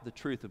out the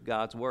truth of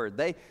God's Word.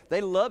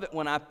 They love it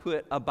when I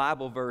put a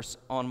Bible verse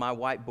on my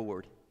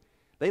whiteboard.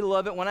 They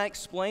love it when I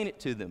explain it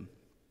to them.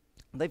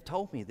 They've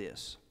told me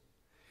this.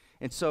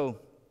 And so,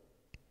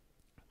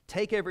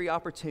 take every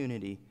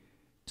opportunity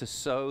to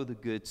sow the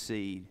good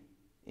seed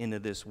into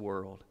this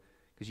world,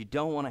 because you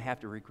don't want to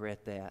have to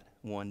regret that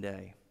one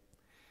day.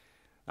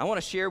 I want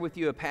to share with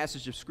you a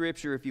passage of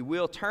Scripture. If you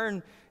will,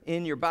 turn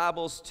in your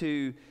Bibles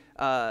to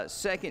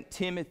 2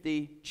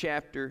 Timothy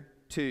chapter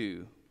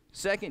 2.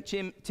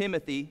 2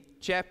 Timothy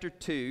chapter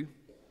 2.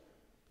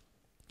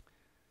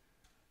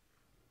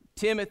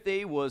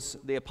 Timothy was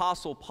the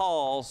Apostle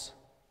Paul's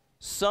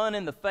son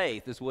in the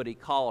faith, is what he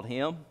called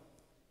him.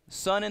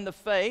 Son in the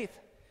faith.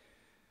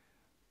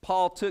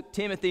 Paul took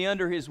Timothy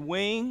under his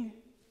wing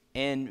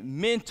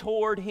and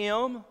mentored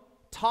him,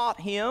 taught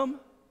him,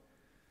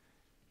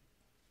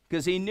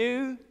 because he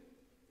knew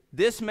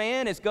this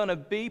man is going to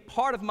be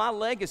part of my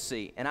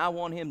legacy, and I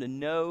want him to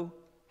know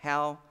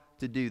how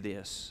to do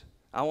this.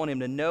 I want him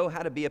to know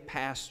how to be a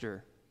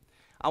pastor.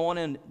 I want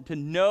him to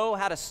know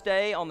how to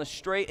stay on the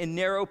straight and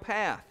narrow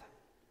path.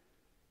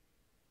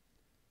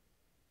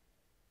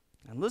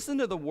 And listen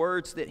to the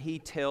words that he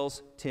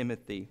tells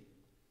Timothy.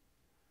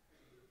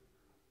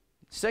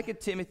 2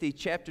 Timothy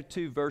chapter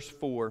 2, verse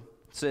 4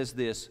 says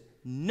this: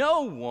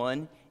 "No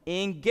one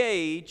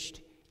engaged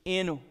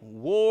in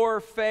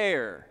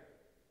warfare."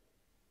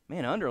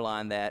 Man,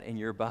 underline that in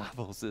your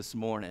Bibles this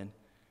morning.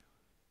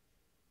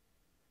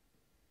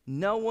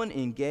 No one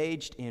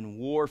engaged in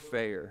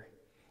warfare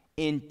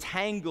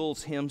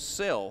entangles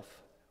himself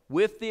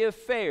with the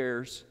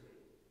affairs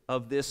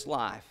of this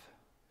life,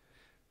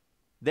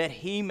 that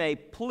he may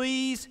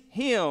please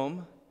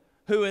him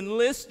who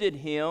enlisted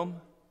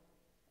him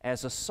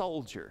as a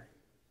soldier.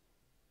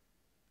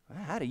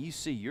 How do you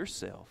see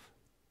yourself?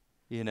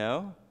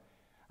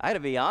 I got to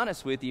be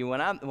honest with you,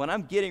 when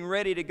I'm getting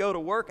ready to go to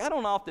work, I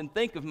don't often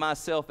think of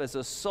myself as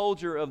a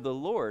soldier of the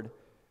Lord,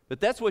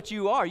 but that's what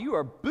you are. You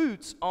are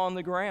boots on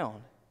the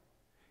ground.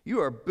 You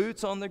are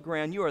boots on the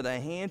ground. You are the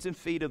hands and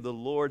feet of the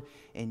Lord,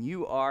 and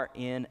you are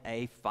in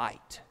a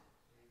fight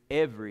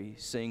every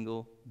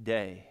single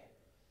day.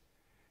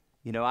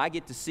 I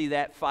get to see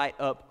that fight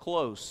up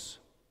close,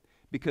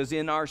 because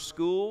in our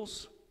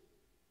schools,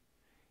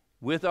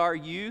 with our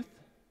youth,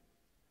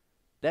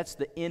 that's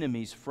the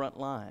enemy's front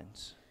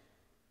lines.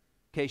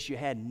 In case you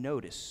hadn't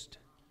noticed,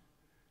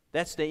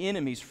 that's the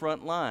enemy's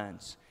front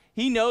lines.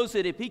 He knows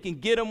that if he can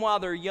get them while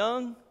they're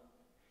young,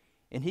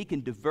 and he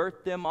can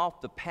divert them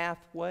off the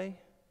pathway,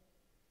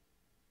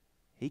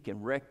 he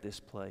can wreck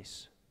this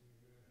place.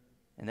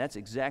 And that's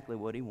exactly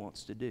what he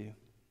wants to do.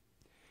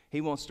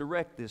 He wants to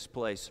wreck this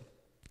place.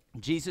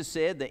 Jesus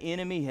said the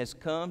enemy has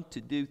come to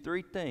do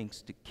 3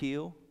 things: to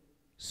kill,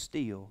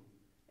 steal,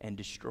 and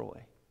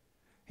destroy.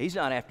 He's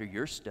not after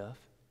your stuff.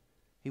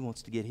 He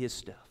wants to get his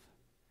stuff.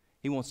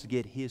 He wants to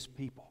get his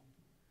people.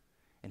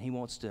 And he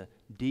wants to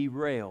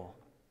derail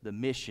the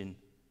mission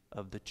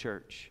of the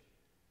church.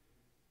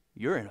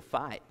 You're in a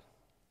fight.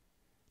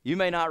 You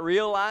may not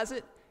realize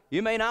it.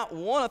 You may not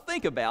want to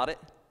think about it.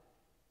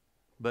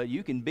 But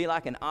you can be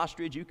like an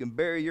ostrich. You can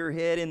bury your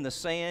head in the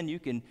sand. You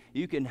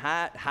can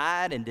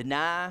hide and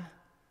deny.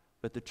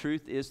 But the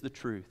truth is the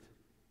truth.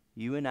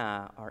 You and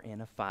I are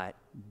in a fight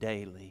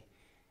daily.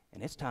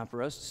 And it's time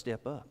for us to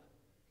step up.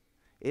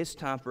 It's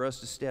time for us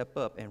to step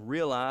up and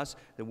realize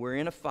that we're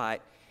in a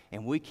fight,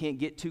 and we can't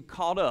get too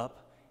caught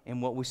up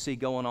and what we see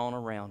going on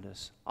around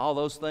us. All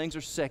those things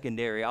are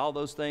secondary. All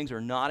those things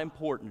are not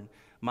important.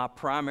 My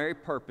primary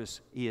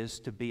purpose is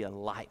to be a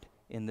light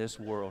in this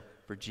world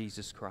for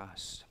Jesus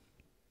Christ.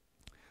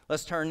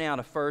 Let's turn now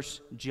to 1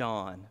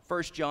 John.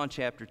 1 John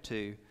chapter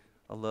 2.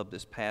 I love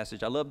this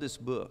passage. I love this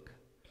book.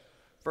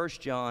 1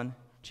 John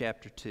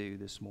chapter 2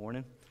 this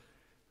morning.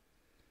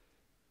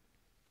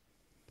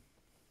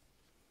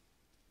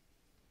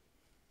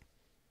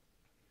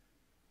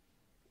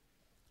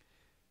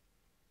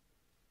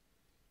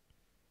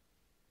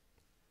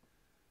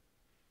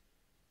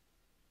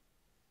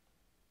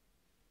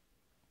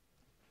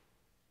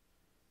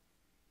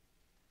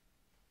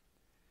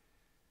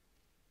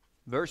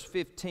 Verse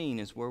 15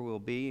 is where we'll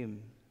be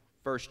in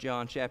 1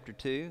 John chapter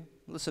 2.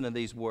 Listen to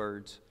these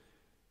words.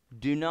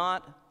 Do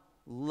not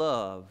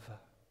love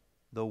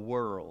the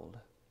world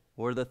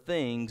or the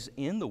things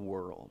in the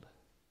world.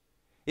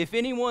 If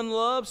anyone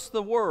loves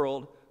the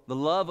world, the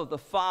love of the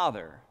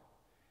Father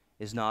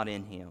is not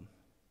in him.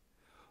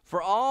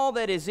 For all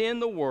that is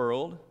in the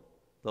world,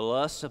 the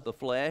lust of the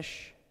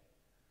flesh,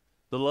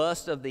 the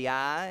lust of the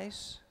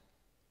eyes,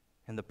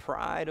 and the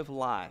pride of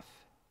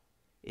life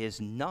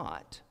is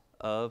not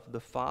of the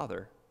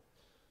Father,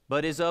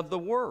 but is of the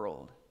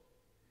world.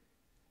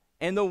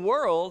 And the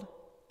world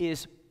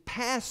is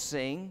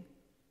passing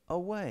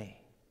away,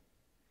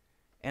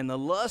 and the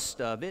lust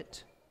of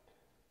it,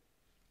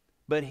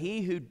 but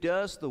he who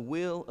does the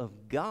will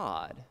of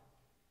God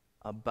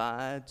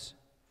abides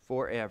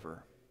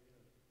forever.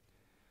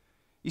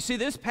 You see,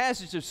 this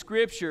passage of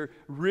Scripture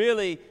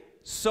really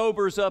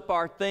sobers up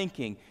our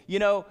thinking. You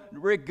know,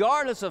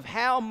 regardless of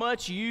how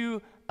much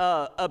you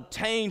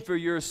obtain for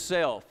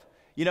yourself,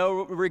 you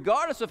know,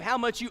 regardless of how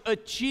much you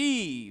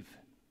achieve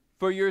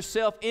for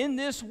yourself in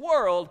this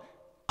world,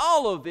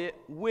 all of it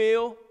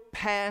will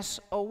pass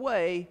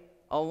away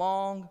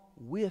along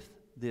with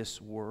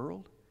this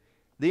world.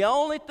 The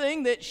only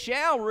thing that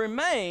shall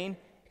remain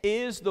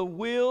is the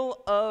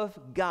will of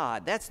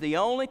God. That's the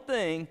only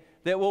thing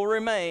that will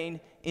remain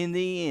in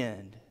the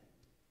end.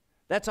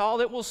 That's all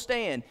that will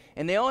stand.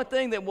 And the only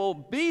thing that will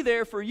be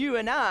there for you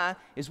and I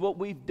is what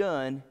we've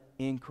done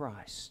in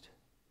Christ.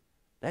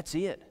 That's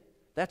it.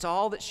 That's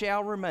all that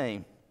shall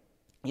remain.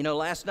 You know,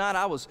 last night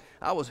I was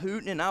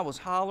hooting and I was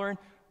hollering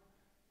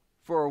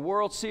for a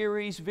World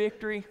Series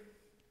victory.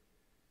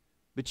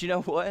 But you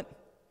know what?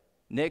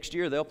 Next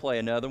year they'll play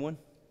another one.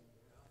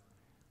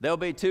 There'll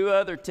be 2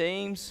 other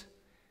teams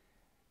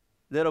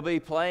that'll be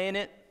playing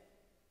it,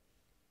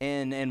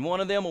 and one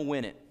of them will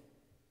win it.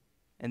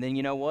 And then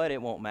you know what? It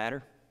won't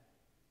matter.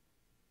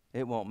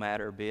 It won't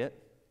matter a bit.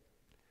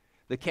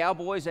 The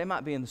Cowboys, they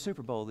might be in the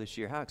Super Bowl this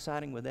year. How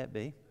exciting would that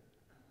be?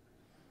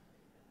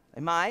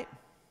 They might.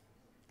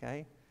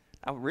 Okay.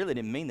 I really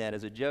didn't mean that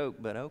as a joke,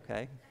 but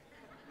okay.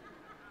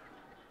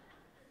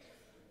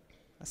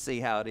 I see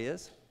how it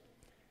is.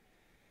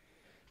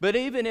 But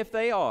even if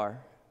they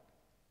are,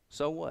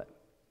 so what?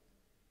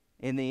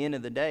 In the end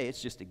of the day, it's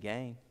just a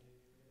game.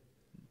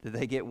 Do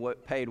they get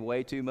paid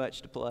way too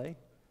much to play?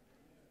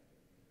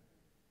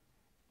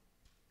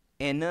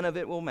 And none of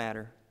it will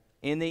matter.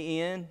 In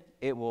the end,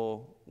 it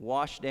will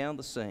wash down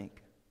the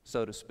sink,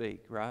 so to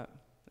speak, right?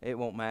 It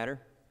won't matter.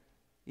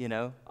 You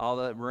know, all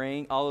those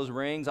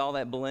rings, all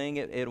that bling,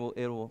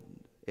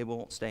 it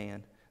won't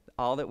stand.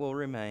 All that will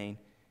remain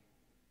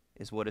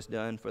is what is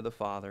done for the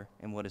Father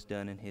and what is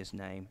done in His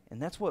name.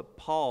 And that's what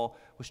Paul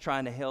was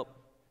trying to help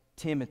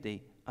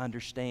Timothy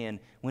understand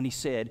when he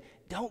said,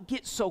 don't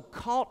get so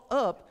caught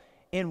up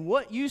in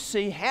what you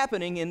see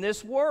happening in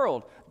this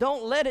world.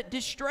 Don't let it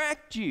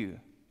distract you.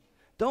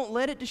 Don't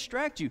let it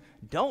distract you.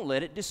 Don't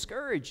let it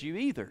discourage you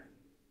either.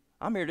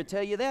 I'm here to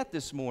tell you that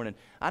this morning.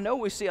 I know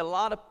we see a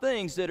lot of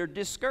things that are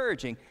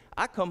discouraging.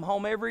 I come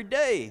home every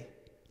day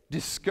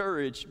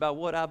discouraged by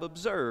what I've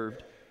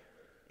observed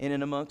in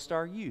and amongst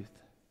our youth.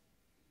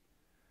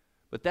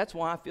 But that's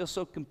why I feel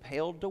so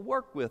compelled to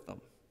work with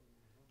them,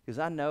 because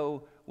I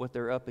know what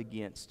they're up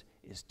against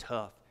is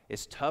tough.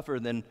 It's tougher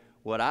than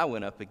what I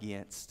went up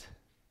against.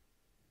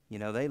 You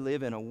know, they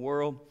live in a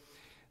world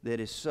that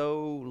is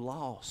so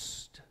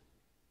lost.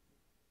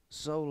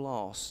 So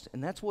lost.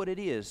 And that's what it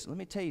is. Let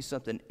me tell you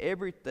something.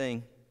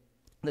 Everything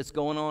that's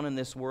going on in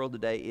this world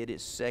today, it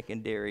is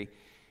secondary.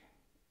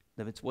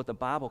 It's what the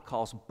Bible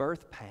calls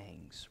birth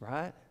pangs,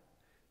 right?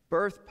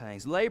 Birth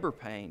pangs, labor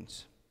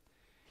pains.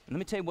 And let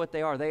me tell you what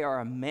they are. They are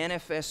a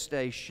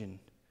manifestation.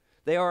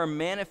 They are a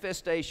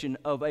manifestation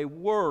of a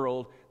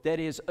world that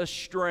is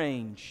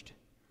estranged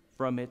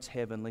from its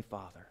heavenly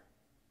Father.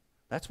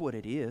 That's what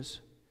it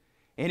is.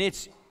 And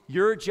it's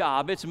your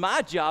job, it's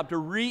my job to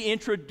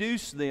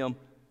reintroduce them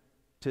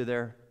to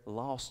their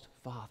lost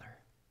father,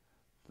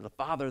 the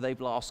father they've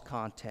lost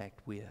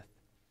contact with,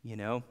 you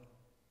know.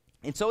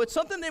 And so it's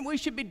something that we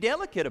should be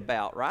delicate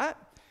about, right?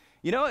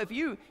 You know, if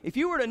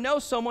you were to know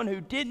someone who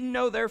didn't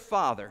know their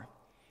father,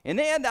 and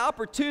they had the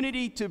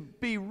opportunity to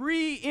be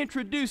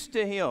reintroduced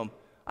to him,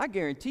 I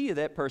guarantee you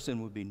that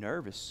person would be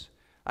nervous.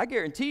 I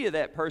guarantee you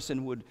that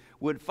person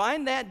would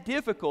find that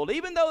difficult.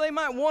 Even though they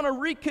might want to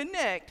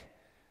reconnect,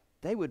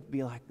 they would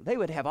be like, they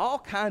would have all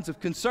kinds of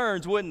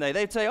concerns, wouldn't they?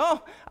 They'd say,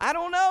 oh, I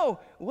don't know.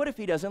 What if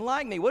he doesn't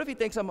like me? What if he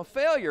thinks I'm a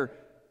failure?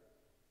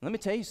 Let me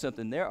tell you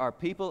something. There are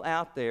people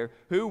out there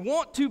who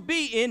want to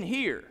be in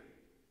here,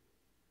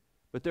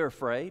 but they're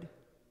afraid.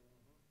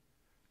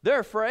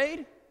 They're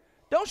afraid.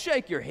 Don't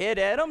shake your head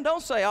at them.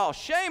 Don't say, oh,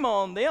 shame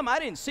on them. I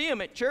didn't see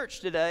them at church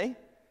today.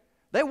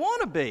 They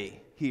want to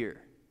be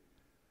here,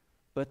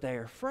 but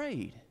they're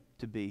afraid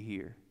to be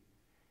here.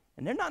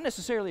 And they're not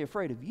necessarily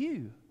afraid of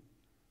you.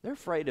 They're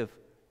afraid of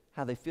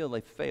how they feel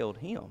they failed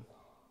him.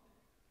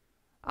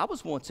 I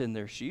was once in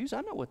their shoes.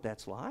 I know what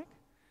that's like.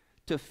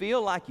 To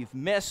feel like you've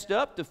messed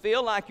up, to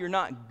feel like you're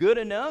not good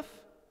enough.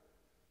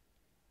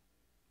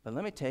 But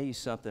let me tell you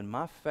something.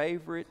 My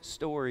favorite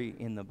story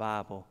in the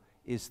Bible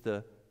is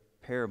the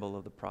parable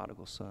of the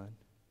prodigal son.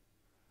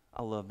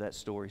 I love that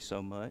story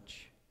so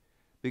much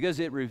because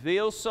it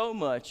reveals so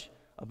much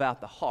about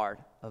the heart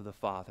of the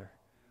Father.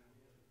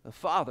 The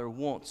Father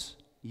wants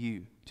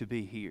you to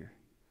be here.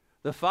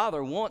 The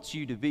Father wants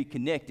you to be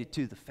connected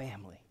to the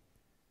family.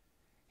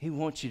 He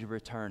wants you to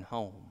return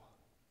home.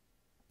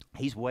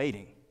 He's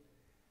waiting,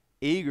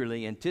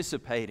 eagerly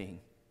anticipating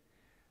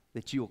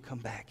that you'll come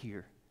back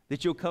here,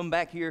 that you'll come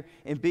back here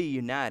and be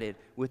united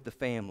with the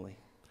family.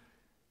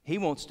 He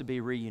wants to be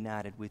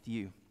reunited with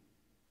you.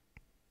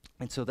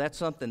 And so that's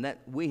something that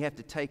we have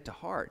to take to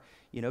heart.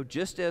 You know,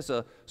 just as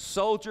a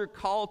soldier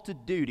called to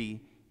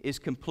duty is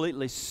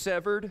completely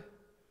severed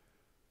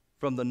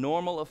from the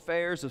normal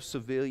affairs of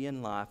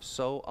civilian life,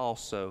 so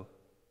also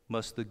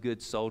must the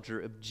good soldier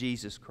of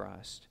Jesus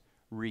Christ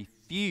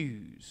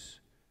refuse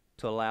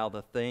to allow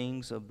the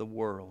things of the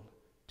world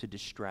to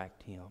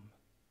distract him.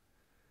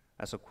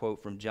 That's a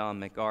quote from John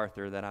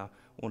MacArthur that I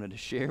wanted to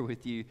share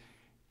with you.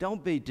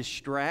 Don't be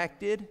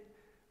distracted.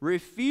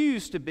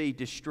 Refuse to be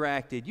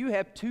distracted. You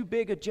have too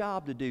big a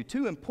job to do,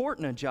 too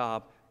important a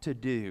job to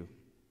do.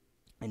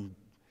 And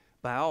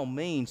by all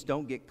means,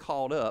 don't get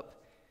caught up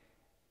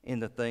in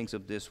the things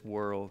of this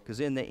world, because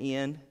in the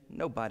end,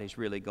 nobody's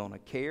really going to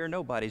care.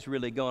 Nobody's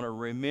really going to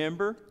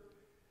remember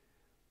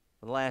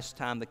the last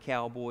time the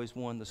Cowboys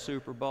won the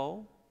Super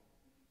Bowl.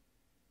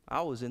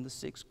 I was in the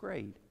 6th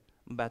grade.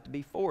 I'm about to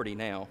be 40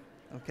 now,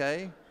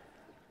 okay?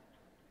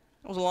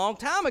 That was a long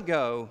time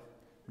ago.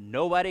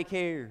 Nobody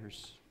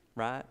cares,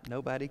 right?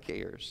 Nobody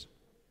cares.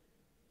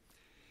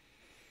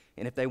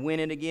 And if they win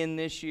it again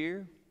this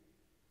year,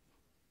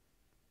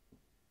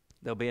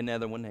 there'll be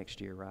another one next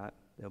year, right?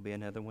 There'll be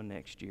another one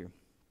next year.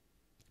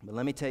 But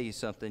let me tell you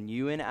something.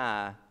 You and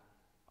I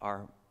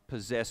are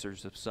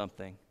possessors of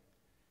something.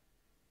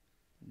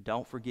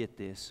 Don't forget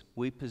this.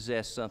 We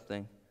possess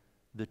something,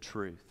 the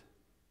truth,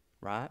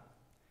 right?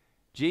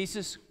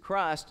 Jesus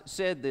Christ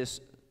said this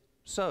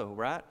so,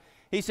 right?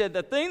 He said,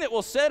 the thing that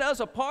will set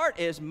us apart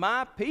is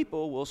my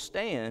people will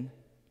stand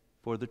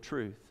for the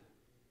truth.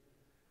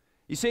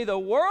 You see, the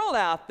world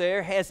out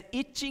there has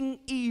itching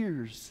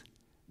ears.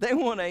 They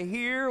want to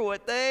hear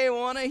what they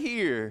want to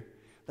hear.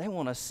 They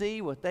want to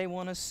see what they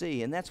want to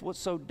see. And that's what's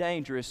so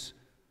dangerous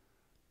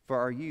for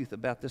our youth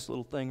about this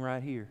little thing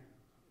right here.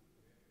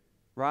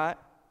 Right?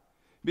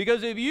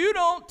 Because if you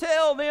don't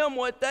tell them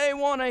what they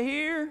want to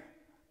hear,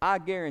 I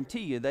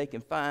guarantee you they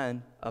can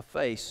find a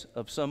face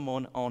of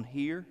someone on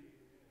here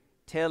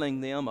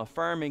telling them,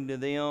 affirming to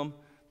them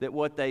that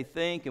what they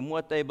think and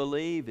what they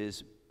believe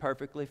is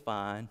perfectly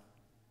fine.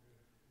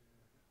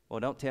 Well,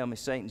 don't tell me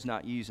Satan's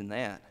not using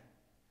that.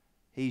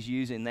 He's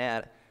using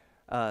that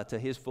to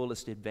his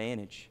fullest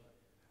advantage.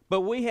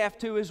 But we have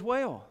to as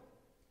well,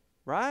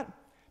 right?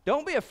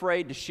 Don't be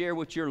afraid to share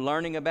what you're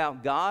learning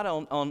about God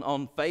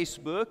on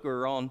Facebook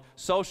or on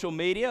social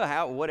media,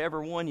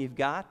 whatever one you've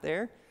got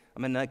there. I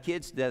mean, the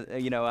kids,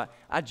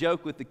 I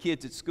joke with the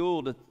kids at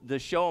school to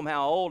show them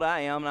how old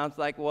I am. And I was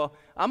like, well,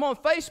 I'm on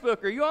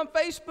Facebook. Are you on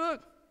Facebook?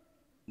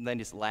 And they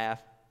just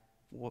laugh.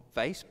 What,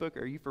 Facebook?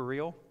 Are you for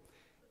real?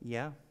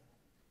 Yeah,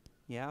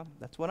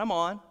 that's what I'm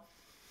on.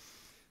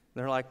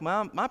 They're like,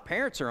 Mom, my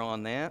parents are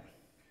on that.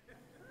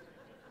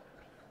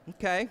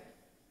 Okay.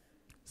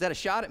 Is that a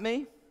shot at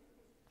me?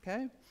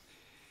 Okay.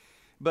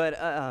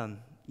 But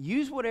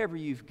use whatever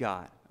you've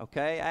got,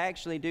 okay? I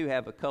actually do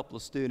have a couple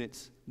of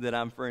students that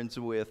I'm friends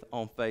with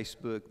on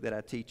Facebook that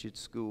I teach at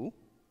school.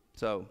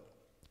 So,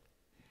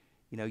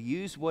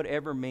 use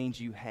whatever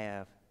means you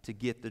have to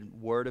get the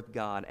Word of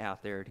God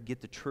out there, to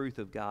get the truth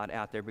of God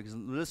out there. Because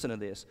listen to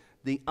this.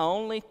 The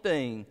only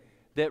thing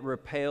that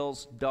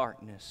repels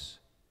darkness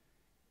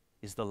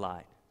is the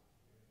light.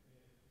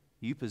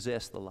 You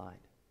possess the light.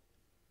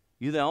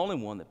 You're the only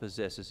one that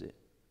possesses it.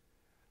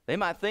 They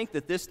might think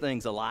that this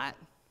thing's a light.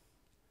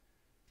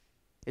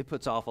 It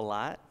puts off a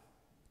light,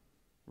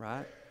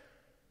 right?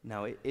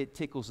 No, it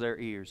tickles their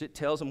ears. It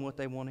tells them what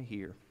they want to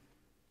hear.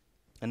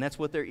 And that's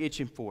what they're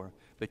itching for.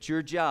 But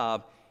your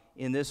job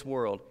in this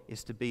world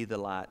is to be the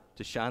light,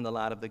 to shine the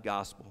light of the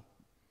gospel.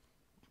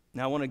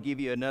 Now I want to give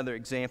you another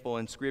example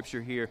in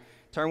Scripture here.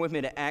 Turn with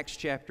me to Acts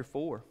chapter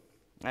 4.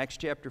 Acts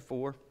chapter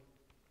 4.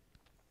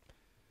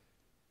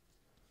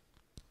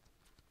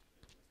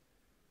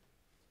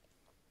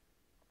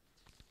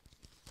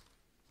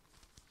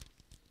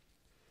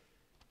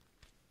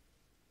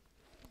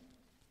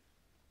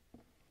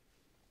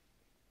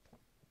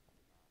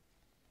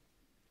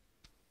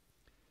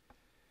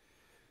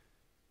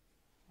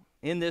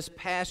 In this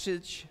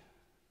passage,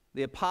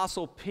 the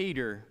Apostle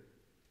Peter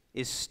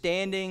is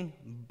standing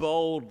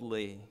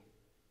boldly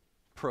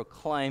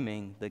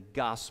proclaiming the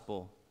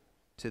gospel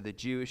to the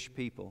Jewish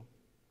people.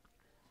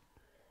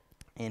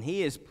 And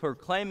he is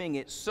proclaiming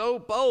it so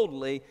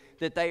boldly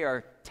that they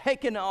are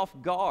taken off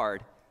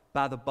guard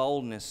by the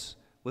boldness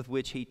with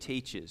which he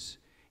teaches.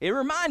 It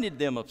reminded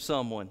them of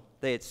someone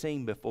they had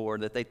seen before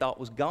that they thought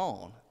was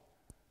gone.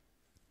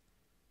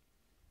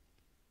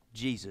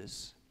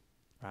 Jesus,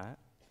 right?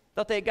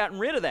 Thought they had gotten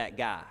rid of that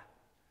guy.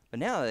 But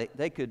now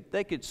they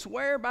could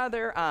swear by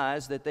their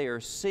eyes that they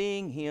are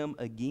seeing him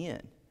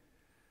again.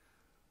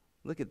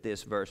 Look at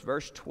this verse,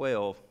 verse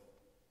 12.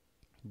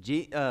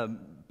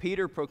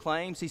 Peter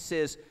proclaims, he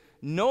says,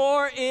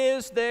 "Nor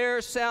is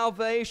there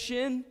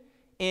salvation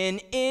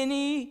in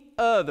any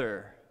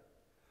other,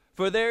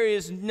 for there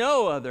is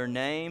no other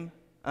name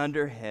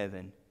under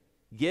heaven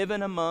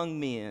given among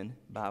men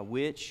by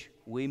which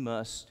we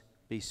must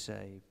be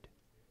saved."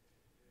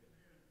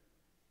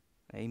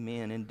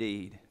 Amen,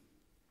 indeed.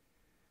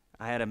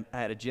 I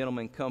had a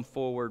gentleman come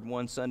forward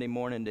one Sunday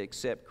morning to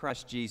accept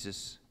Christ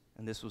Jesus,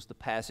 and this was the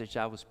passage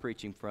I was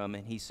preaching from,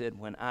 and he said,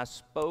 when I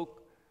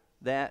spoke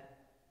that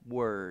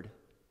word,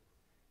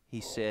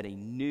 he said he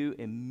knew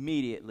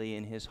immediately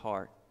in his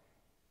heart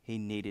he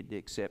needed to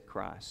accept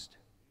Christ.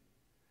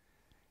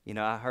 You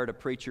know, I heard a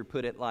preacher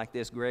put it like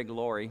this. Greg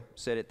Laurie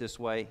said it this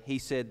way. He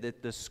said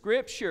that the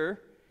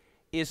Scripture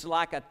is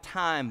like a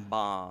time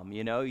bomb.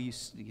 You know, you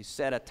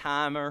set a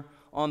timer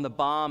on the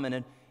bomb,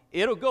 and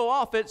it'll go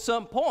off at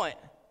some point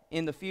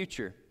in the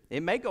future.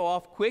 It may go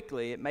off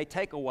quickly. It may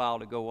take a while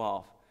to go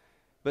off.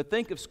 But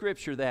think of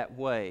Scripture that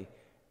way.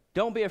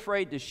 Don't be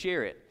afraid to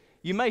share it.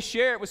 You may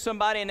share it with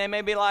somebody, and they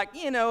may be like,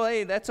 you know,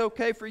 hey, that's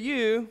okay for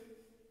you.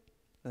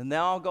 And then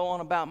I'll go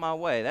on about my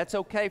way. That's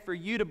okay for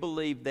you to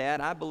believe that.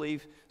 I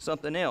believe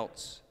something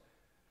else.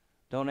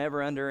 Don't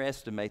ever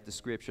underestimate the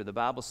Scripture. The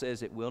Bible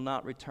says it will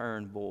not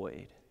return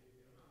void.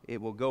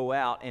 It will go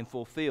out and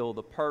fulfill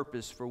the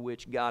purpose for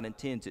which God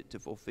intends it to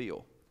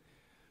fulfill.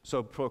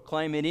 So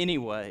proclaim it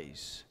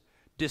anyways,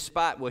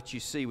 despite what you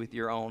see with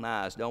your own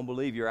eyes. Don't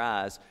believe your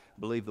eyes,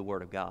 believe the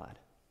Word of God.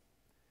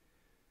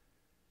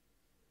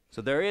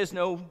 So there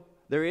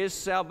is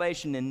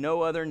salvation in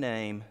no other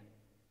name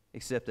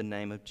except the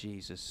name of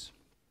Jesus.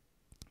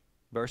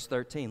 Verse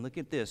 13, look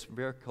at this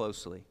very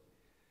closely.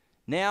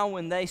 Now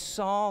when they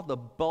saw the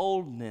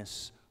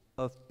boldness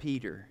of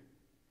Peter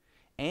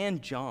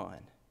and John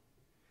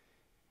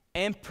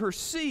and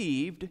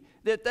perceived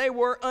that they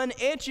were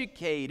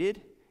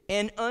uneducated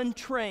and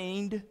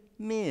untrained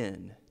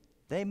men,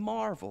 they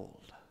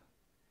marveled.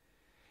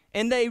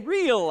 And they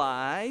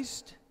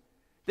realized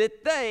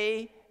that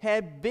they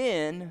had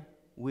been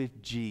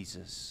with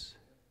Jesus.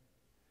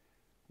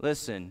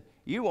 Listen,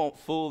 you won't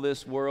fool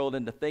this world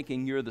into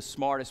thinking you're the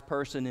smartest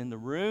person in the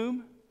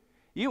room.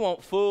 You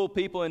won't fool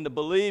people into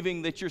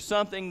believing that you're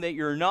something that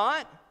you're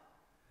not.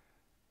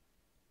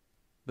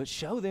 But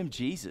show them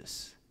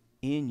Jesus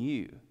in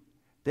you.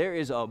 There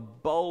is a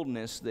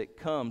boldness that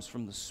comes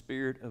from the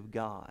Spirit of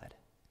God.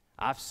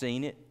 I've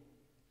seen it.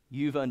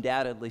 You've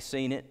undoubtedly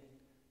seen it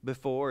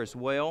before as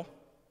well.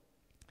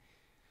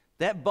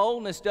 That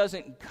boldness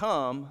doesn't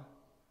come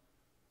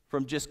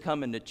from just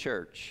coming to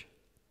church.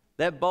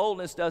 That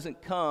boldness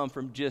doesn't come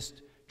from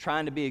just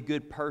trying to be a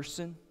good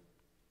person,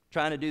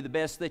 trying to do the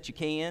best that you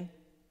can.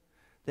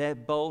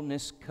 That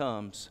boldness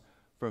comes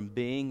from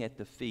being at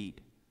the feet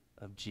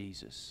of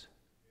Jesus.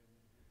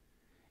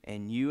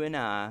 And you and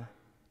I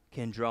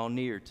can draw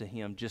near to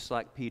Him just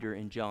like Peter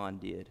and John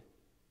did.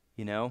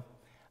 You know,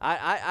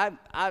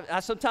 I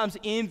sometimes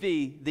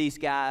envy these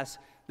guys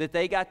that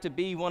they got to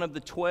be one of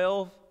the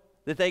 12,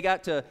 that they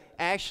got to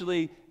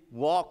actually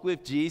walk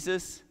with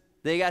Jesus.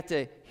 They got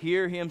to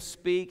hear Him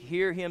speak,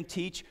 hear Him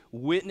teach,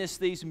 witness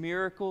these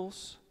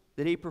miracles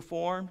that He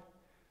performed.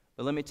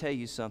 But let me tell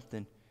you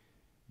something.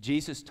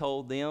 Jesus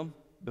told them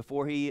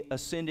before He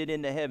ascended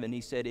into heaven,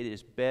 He said, "It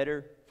is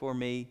better for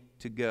me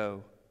to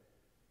go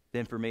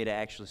than for me to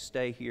actually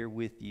stay here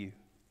with you.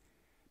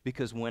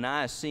 Because when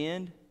I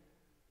ascend,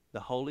 the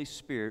Holy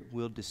Spirit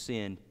will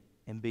descend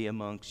and be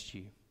amongst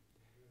you."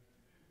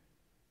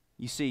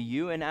 You see,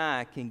 you and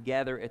I can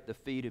gather at the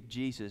feet of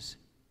Jesus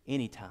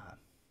anytime.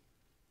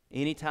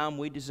 Anytime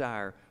we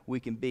desire, we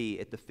can be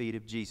at the feet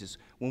of Jesus.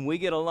 When we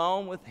get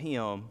alone with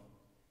Him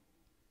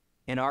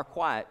in our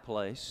quiet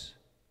place,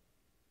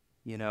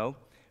 you know,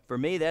 for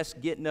me that's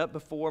getting up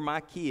before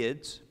my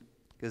kids,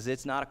 because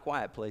it's not a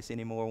quiet place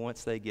anymore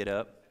once they get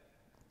up.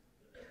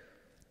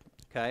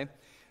 Okay?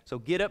 So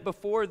get up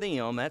before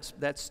them.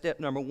 That's step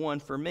number one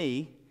for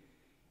me.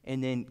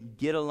 And then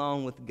get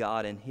along with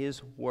God and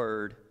His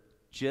Word,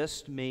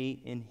 just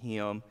me and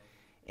Him.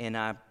 And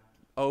I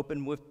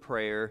open with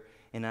prayer.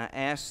 And I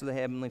ask the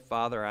Heavenly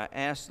Father, I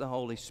ask the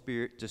Holy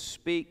Spirit to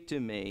speak to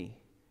me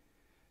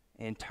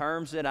in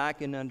terms that I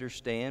can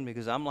understand,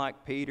 because I'm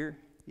like Peter,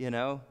 you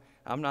know.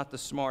 I'm not the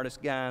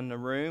smartest guy in the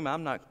room.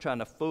 I'm not trying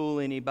to fool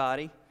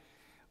anybody.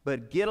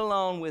 But get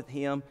along with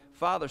Him.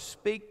 Father,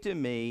 speak to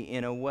me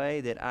in a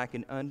way that I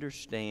can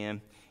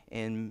understand,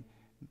 and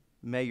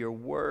May your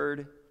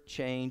word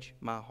change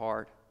my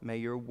heart. May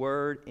your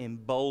word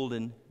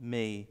embolden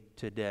me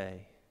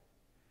today.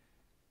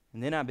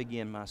 And then I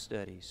begin my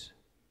studies.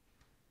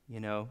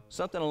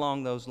 Something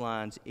along those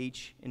lines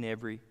each and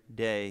every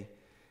day.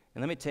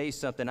 And let me tell you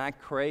something, I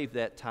crave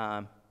that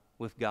time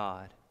with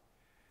God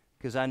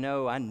because I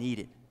know I need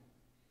it.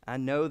 I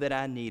know that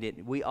I need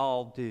it. We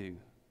all do.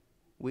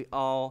 We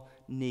all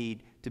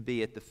need to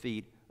be at the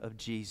feet of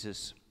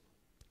Jesus.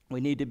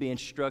 We need to be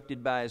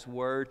instructed by His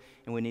Word,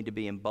 and we need to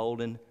be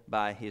emboldened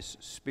by His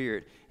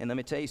Spirit. And let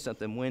me tell you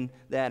something, when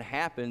that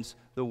happens,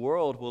 the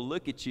world will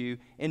look at you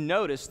and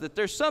notice that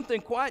there's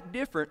something quite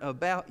different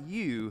about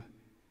you,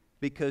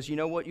 because you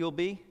know what you'll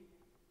be?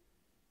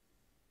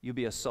 You'll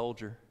be a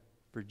soldier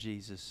for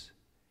Jesus.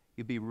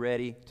 You'll be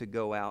ready to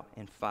go out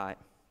and fight.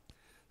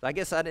 I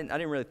guess I didn't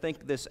really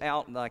think this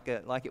out like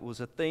it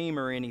was a theme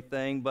or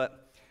anything,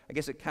 but I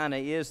guess it kind of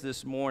is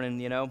this morning,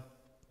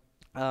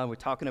 We're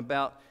talking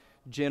about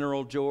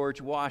General George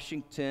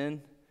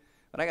Washington,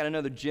 but I got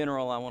another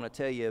general I want to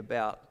tell you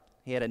about.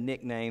 He had a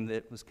nickname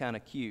that was kind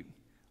of cute,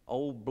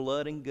 Old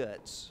Blood and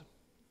Guts.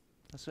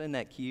 Isn't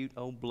that cute,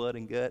 Old Blood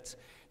and Guts?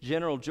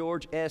 General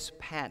George S.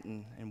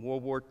 Patton in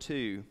World War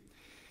II.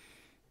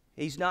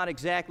 He's not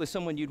exactly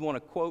someone you'd want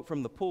to quote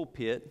from the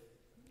pulpit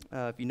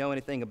if you know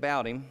anything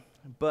about him.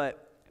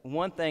 But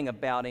one thing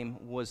about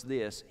him was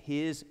this: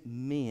 his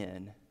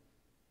men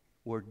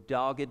were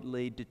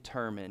doggedly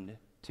determined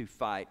to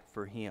fight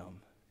for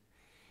him.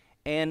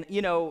 And,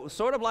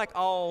 sort of like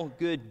all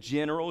good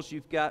generals,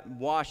 you've got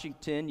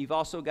Washington, you've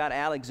also got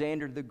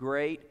Alexander the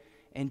Great,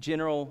 and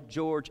General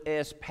George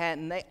S.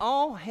 Patton. They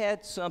all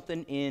had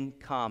something in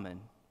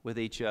common with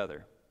each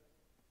other.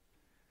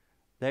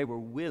 They were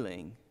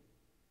willing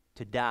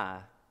to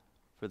die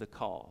for the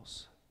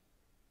cause.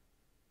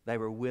 They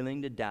were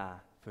willing to die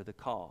for the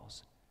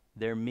cause.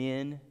 Their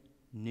men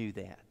knew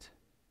that.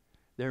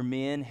 Their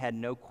men had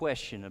no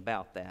question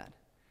about that.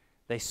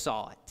 They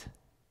saw it.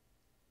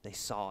 They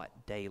saw it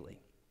daily.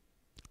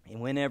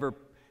 And whenever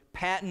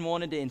Patton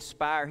wanted to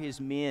inspire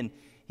his men,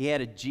 he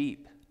had a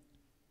Jeep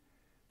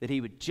that he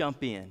would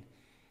jump in,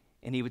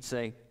 and he would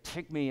say,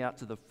 "Take me out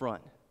to the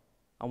front.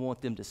 I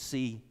want them to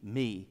see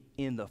me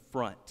in the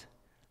front.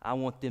 I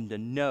want them to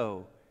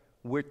know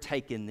we're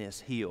taking this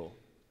hill."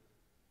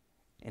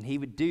 And he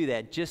would do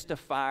that just to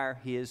fire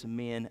his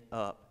men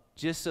up,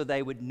 just so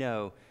they would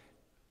know.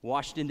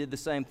 Washington did the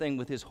same thing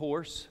with his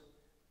horse.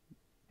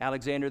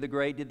 Alexander the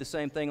Great did the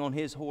same thing on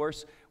his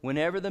horse.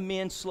 Whenever the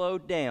men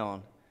slowed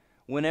down,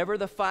 whenever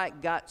the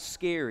fight got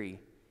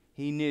scary,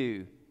 he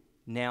knew,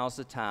 now's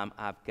the time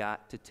I've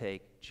got to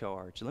take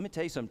charge. Let me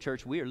tell you something,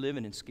 church, we are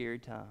living in scary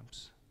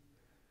times.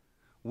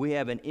 We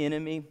have an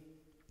enemy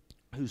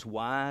who's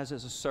wise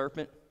as a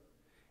serpent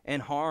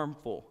and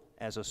harmful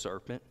as a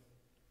serpent.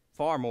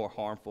 Far more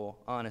harmful,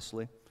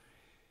 honestly.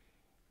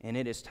 And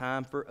it is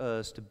time for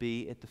us to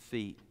be at the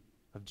feet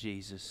of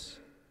Jesus,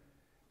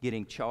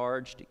 getting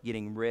charged,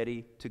 getting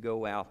ready to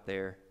go out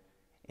there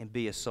and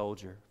be a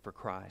soldier for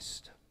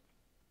Christ.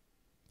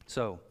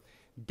 So,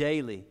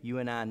 daily, you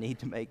and I need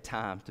to make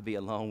time to be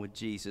alone with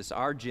Jesus,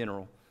 our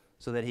general,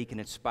 so that He can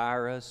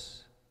inspire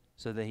us,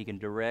 so that He can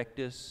direct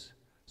us,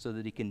 so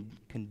that He can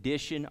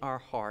condition our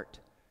heart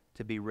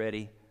to be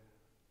ready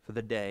for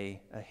the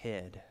day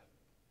ahead.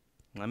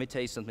 Let me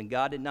tell you something.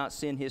 God did not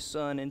send His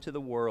Son into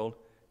the world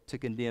to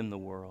condemn the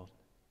world,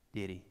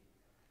 did He?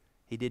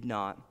 He did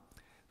not.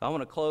 I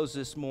want to close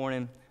this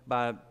morning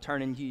by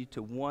turning you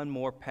to one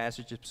more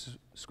passage of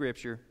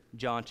Scripture,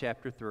 John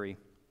chapter 3.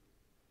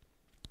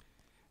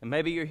 And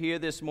maybe you're here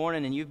this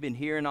morning and you've been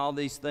hearing all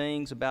these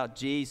things about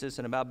Jesus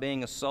and about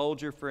being a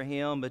soldier for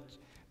Him, but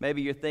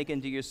maybe you're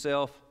thinking to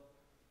yourself,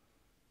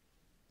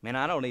 man,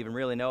 I don't even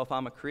really know if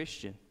I'm a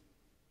Christian.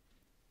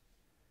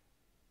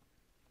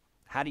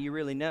 How do you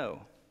really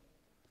know?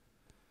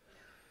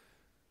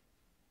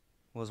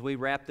 Well, as we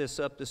wrap this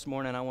up this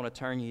morning, I want to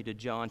turn you to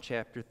John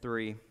chapter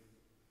 3.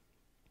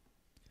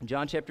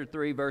 John chapter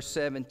 3, verse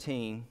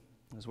 17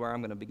 is where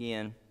I'm going to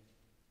begin.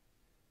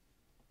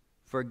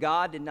 For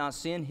God did not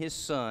send His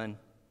Son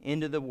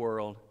into the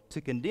world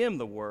to condemn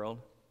the world,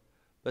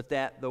 but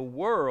that the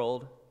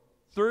world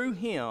through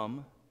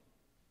Him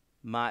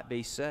might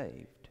be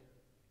saved.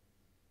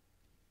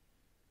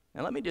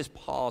 Now let me just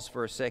pause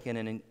for a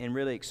second and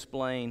really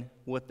explain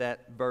what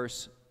that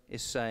verse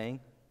is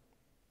saying.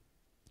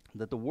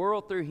 That the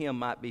world through Him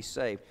might be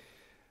saved.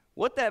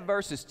 What that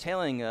verse is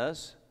telling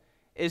us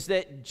is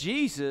that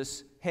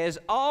Jesus has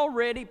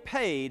already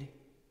paid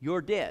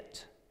your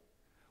debt.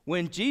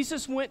 When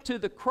Jesus went to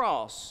the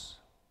cross,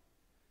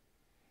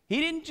 He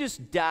didn't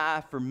just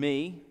die for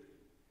me.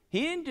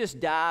 He didn't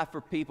just die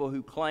for people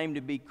who claim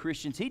to be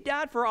Christians. He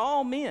died for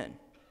all men.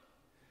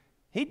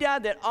 He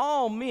died that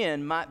all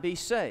men might be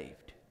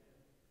saved.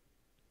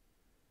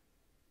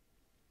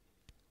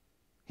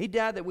 He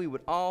died that we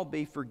would all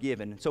be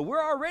forgiven. And so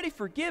we're already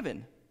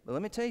forgiven. But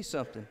let me tell you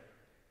something.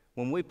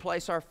 When we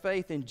place our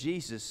faith in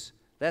Jesus,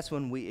 that's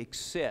when we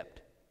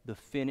accept the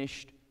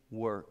finished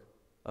work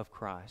of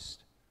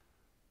Christ.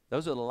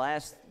 Those are the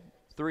last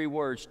three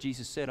words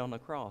Jesus said on the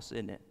cross,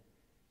 isn't it?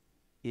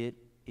 it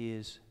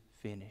is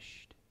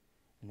finished.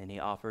 And then he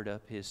offered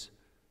up his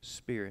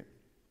spirit.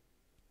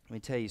 Let me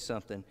tell you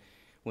something.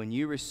 When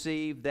you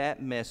receive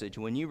that message,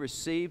 when you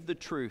receive the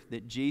truth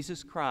that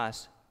Jesus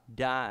Christ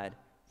died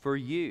for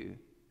you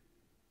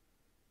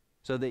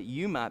so that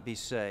you might be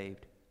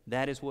saved,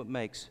 that is what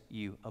makes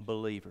you a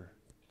believer.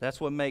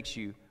 That's what makes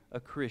you a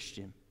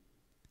Christian.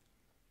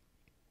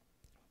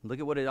 Look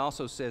at what it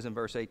also says in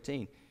verse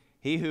 18.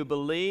 He who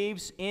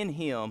believes in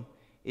him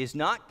is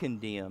not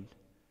condemned,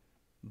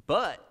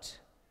 but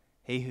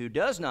he who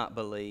does not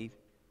believe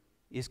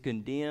is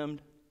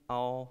condemned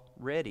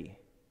already,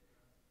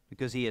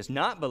 because he has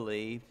not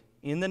believed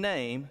in the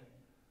name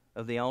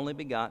of the only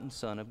begotten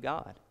Son of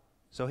God.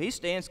 So he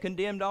stands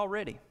condemned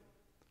already.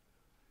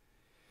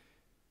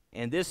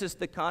 And this is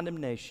the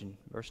condemnation,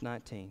 verse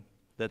 19,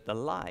 that the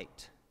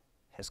light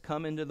has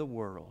come into the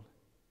world,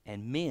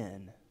 and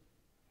men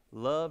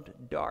loved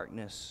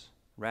darkness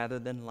rather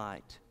than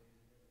light,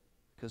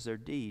 because their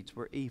deeds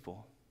were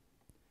evil.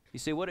 You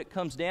see, what it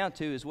comes down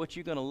to is what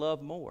you're going to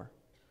love more.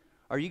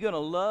 Are you going to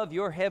love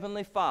your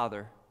Heavenly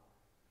Father,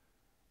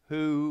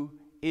 who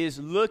is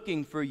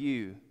looking for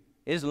you,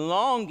 is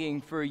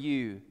longing for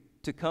you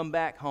to come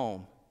back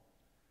home,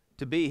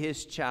 to be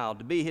His child,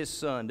 to be His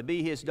son, to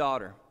be His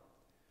daughter?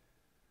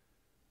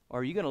 Or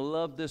are you going to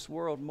love this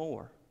world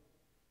more?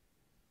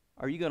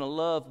 Are you going to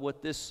love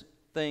what this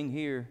thing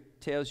here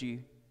tells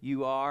you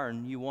you are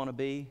and you want to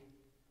be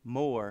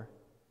more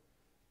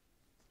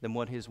than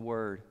what His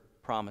Word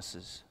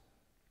promises?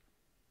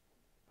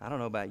 I don't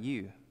know about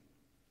you,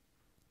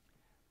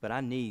 but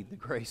I need the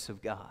grace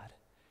of God.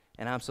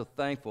 And I'm so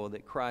thankful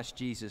that Christ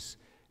Jesus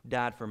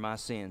died for my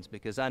sins,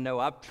 because I know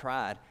I've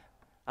tried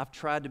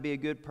to be a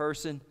good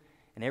person,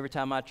 and every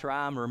time I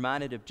try, I'm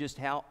reminded of just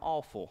how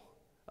awful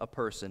a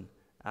person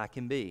I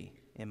can be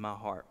in my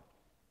heart.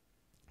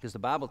 Because the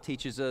Bible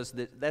teaches us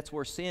that that's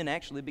where sin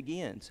actually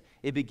begins.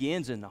 It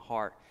begins in the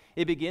heart.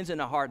 It begins in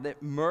the heart.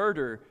 That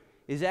murder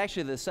is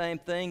actually the same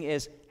thing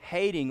as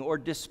hating or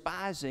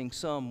despising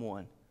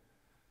someone.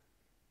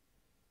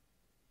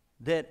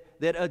 That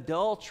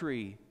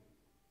adultery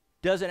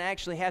doesn't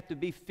actually have to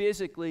be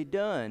physically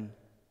done.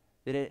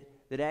 That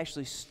it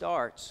actually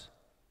starts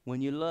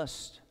when you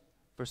lust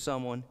for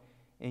someone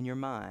in your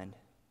mind.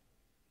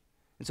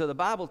 And so the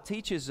Bible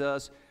teaches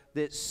us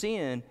that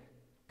sin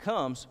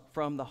comes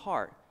from the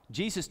heart.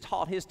 Jesus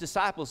taught His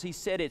disciples, He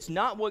said, it's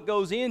not what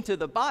goes into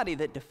the body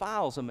that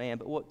defiles a man,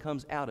 but what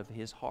comes out of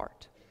his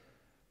heart.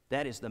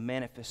 That is the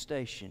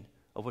manifestation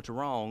of what's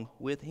wrong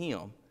with him.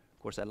 Of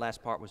course, that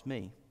last part was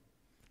me.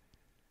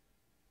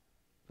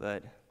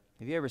 But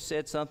have you ever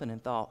said something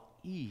and thought,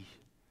 I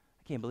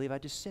can't believe I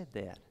just said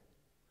that?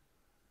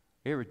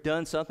 You ever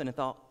done something and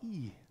thought,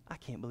 I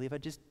can't believe I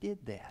just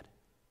did that?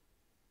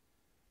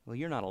 Well,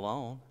 you're not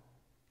alone.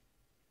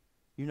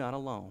 You're not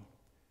alone.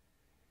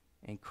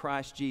 And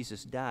Christ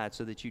Jesus died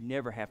so that you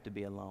never have to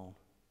be alone,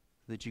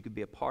 so that you could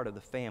be a part of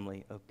the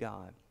family of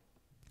God.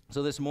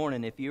 So this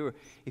morning, if you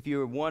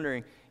were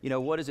wondering,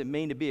 what does it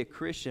mean to be a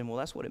Christian? Well,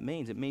 that's what it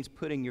means. It means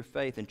putting your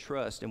faith and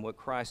trust in what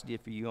Christ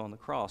did for you on the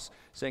cross.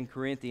 2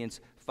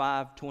 Corinthians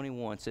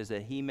 5:21 says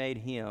that He made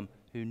Him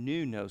who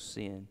knew no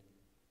sin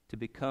to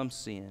become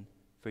sin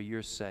for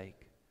your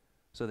sake,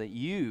 so that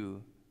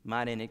you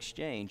might in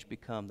exchange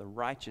become the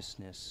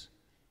righteousness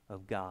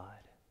of God.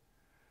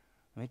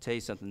 Let me tell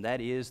you something. That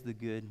is the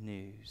good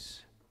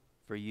news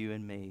for you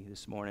and me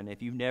this morning.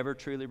 If you've never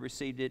truly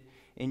received it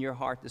in your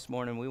heart this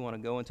morning, we want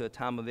to go into a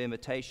time of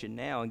invitation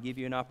now and give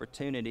you an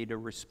opportunity to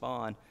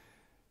respond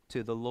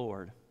to the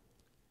Lord.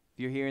 If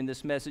you're hearing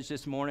this message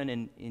this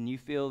morning and you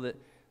feel that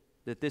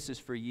this is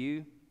for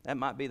you, that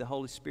might be the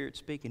Holy Spirit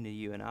speaking to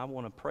you, and I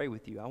want to pray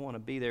with you. I want to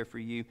be there for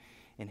you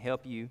and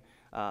help you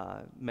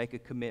make a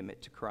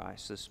commitment to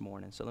Christ this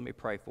morning. So let me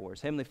pray for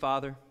us. Heavenly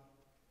Father,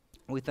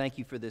 we thank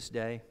you for this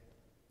day.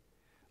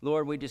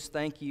 Lord, we just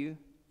thank you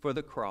for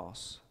the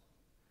cross,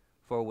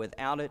 for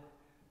without it,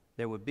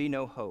 there would be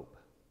no hope.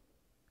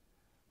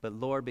 But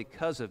Lord,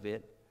 because of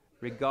it,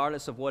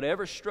 regardless of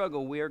whatever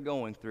struggle we are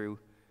going through,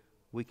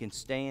 we can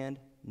stand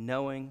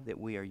knowing that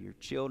we are your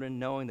children,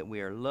 knowing that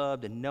we are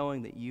loved, and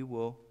knowing that you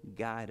will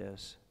guide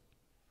us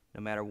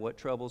no matter what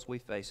troubles we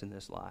face in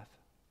this life.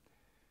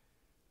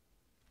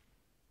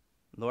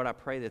 Lord, I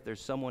pray that there's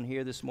someone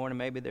here this morning,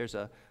 maybe there's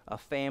a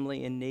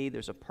family in need,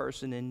 there's a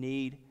person in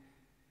need,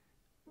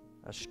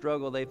 a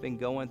struggle they've been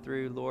going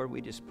through. Lord,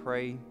 we just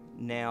pray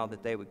now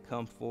that they would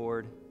come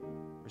forward,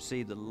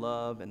 receive the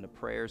love and the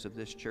prayers of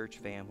this church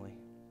family.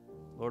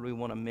 Lord, we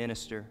want to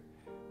minister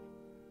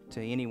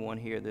to anyone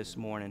here this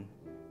morning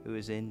who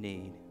is in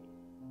need.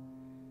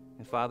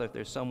 And Father, if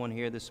there's someone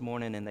here this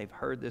morning and they've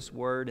heard this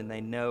word and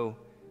they know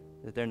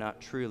that they're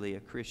not truly a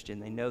Christian,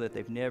 they know that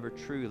they've never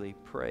truly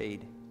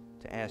prayed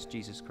to ask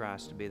Jesus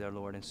Christ to be their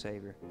Lord and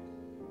Savior,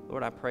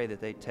 Lord, I pray that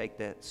they take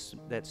that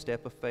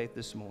step of faith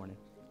this morning.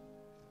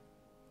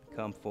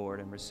 Come forward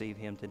and receive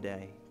Him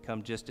today.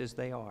 Come just as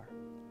they are.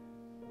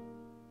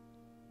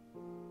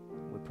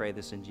 We pray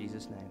this in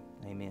Jesus' name.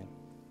 Amen.